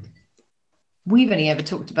ever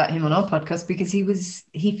talked about him on our podcast because he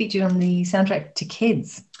featured on the soundtrack to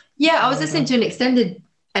Kids. Yeah, I was listening to an extended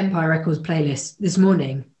Empire Records playlist this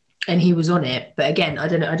morning, and he was on it. But again, I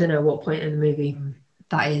don't know what point in the movie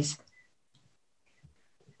that is.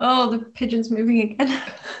 Oh, the pigeon's moving again.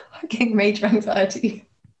 I'm getting major anxiety.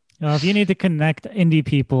 If you need to connect indie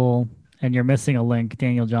people and you're missing a link,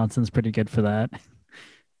 Daniel Johnston's pretty good for that.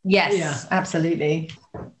 Yes, Yeah. absolutely.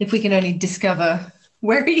 If we can only discover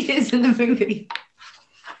where he is in the movie.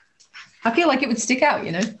 I feel like it would stick out,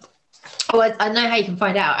 you know? Oh, I know how you can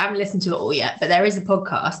find out. I haven't listened to it all yet, but there is a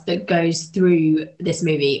podcast that goes through this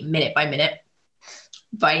movie minute by minute.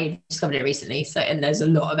 But I discovered it recently, and there's a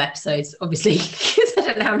lot of episodes, obviously, because I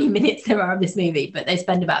don't know how many minutes there are of this movie, but they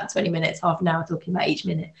spend about 20 minutes, half an hour talking about each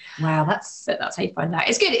minute. Wow, that's But that's how you find out.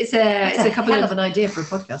 It's good. It's a a couple hell of of an idea for a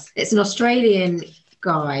podcast. It's an Australian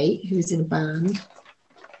guy who's in a band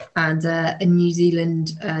and a New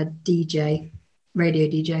Zealand radio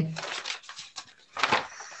DJ.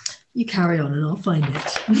 You carry on and I'll find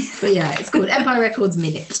it. But yeah, it's called Empire Records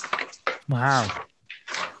Minute. Wow.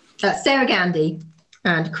 Sarah Gandy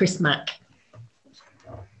and Chris Mack.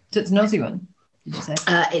 So it's an Aussie one, did you say?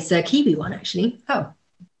 It's a Kiwi one, actually. Oh,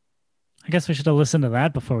 I guess we should have listened to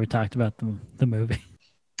that before we talked about the movie.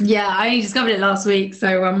 Yeah, I only discovered it last week,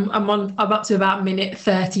 so I'm up to about minute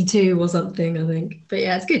 32 or something, I think. But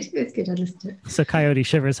yeah, it's good. It's good. I listened to it. So Coyote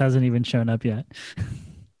Shivers hasn't even shown up yet.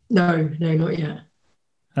 No, not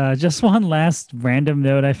yet. Just one last random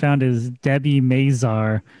note I found is Debbie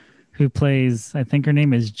Mazar, who plays, I think her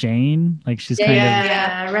name is Jane. Like she's kind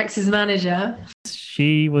Yeah, Rex's manager. of,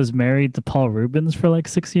 she was married to Paul Rubens for like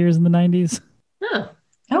 6 years in the 90s.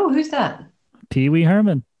 Oh, who's that? Pee Wee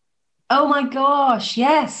Herman. Oh my gosh,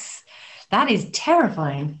 yes. That is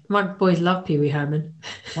terrifying. my boys love Pee Wee Herman.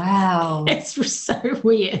 Wow. It's so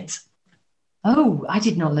weird. Oh, I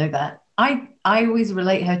did not know that. I always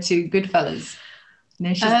relate her to Goodfellas. You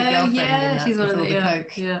know, she's the girlfriend in that she's one with of all the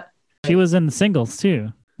coke. yeah. She was in Singles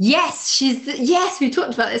too. Yes, yes, we've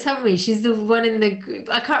talked about this, haven't we? She's the one in the group.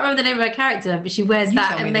 I can't remember the name of her character, but she wears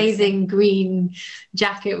that amazing green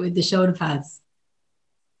jacket with the shoulder pads.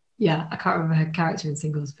 Yeah, I can't remember her character in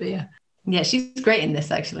Singles, but yeah. Yeah, she's great in this,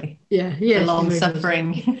 actually. Yeah. The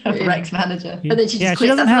long-suffering Rex manager. And then she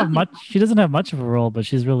doesn't have much. She doesn't have much of a role, but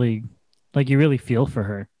she's really, like, you really feel for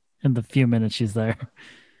her in the few minutes she's there.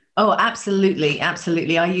 Oh, absolutely,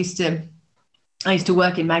 absolutely. I used to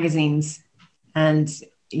work in magazines, and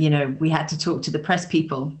we had to talk to the press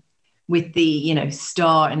people with the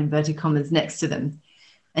star in inverted commas next to them,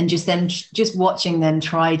 and just watching them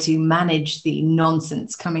try to manage the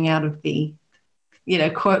nonsense coming out of the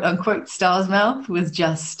quote unquote star's mouth was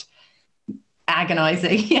just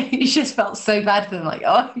agonizing. You just felt so bad for them, like,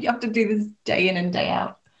 oh, you have to do this day in and day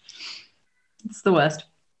out. It's the worst.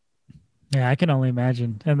 Yeah, I can only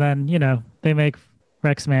imagine. And then they make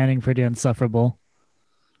Rex Manning pretty insufferable.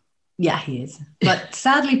 Yeah, he is. But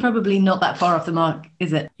sadly, probably not that far off the mark,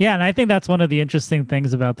 is it? Yeah, and I think that's one of the interesting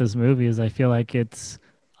things about this movie is I feel like it's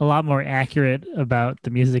a lot more accurate about the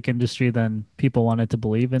music industry than people wanted to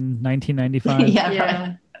believe in 1995. Yeah.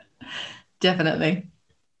 Right. Definitely.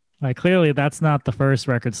 Like, clearly, that's not the first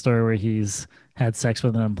record store where he's had sex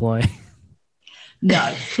with an employee.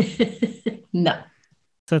 No. No.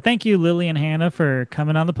 So thank you, Lily and Hannah, for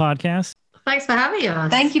coming on the podcast. Thanks for having us.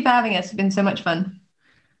 Thank you for having us. It's been so much fun.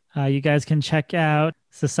 You guys can check out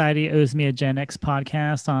Society Owes Me a Gen X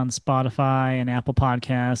podcast on Spotify and Apple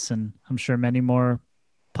Podcasts, and I'm sure many more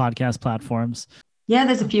podcast platforms. Yeah,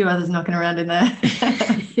 there's a few others knocking around in there.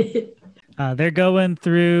 They're going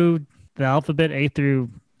through the alphabet A through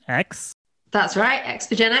X. That's right, X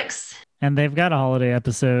for Gen X. And they've got a holiday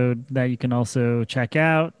episode that you can also check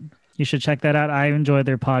out. You should check that out. I enjoy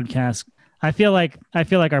their podcast. I feel like our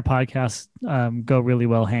podcasts go really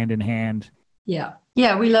well hand in hand. Yeah.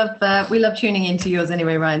 Yeah, we love tuning into yours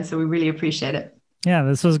anyway, Ryan. So we really appreciate it. Yeah,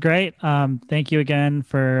 this was great. Thank you again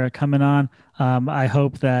for coming on. I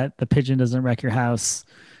hope that the pigeon doesn't wreck your house.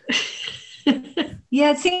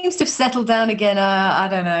 Yeah, it seems to have settled down again. I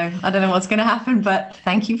don't know what's going to happen, but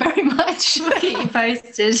thank you very much. We'll keep you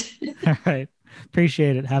posted. All right.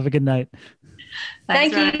 Appreciate it. Have a good night.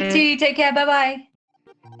 Thank you too. Take care. Bye-bye.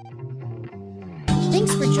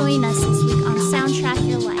 Thanks for joining us this week on Soundtrack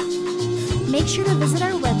Your Life. Make sure to visit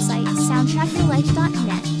our website,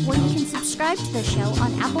 soundtrackyourlife.net, where you can subscribe to the show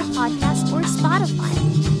on Apple Podcasts or Spotify.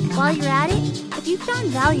 While you're at it, if you found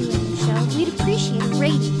value in the show, we'd appreciate a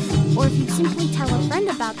rating. Or if you'd simply tell a friend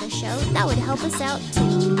about the show, that would help us out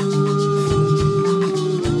too.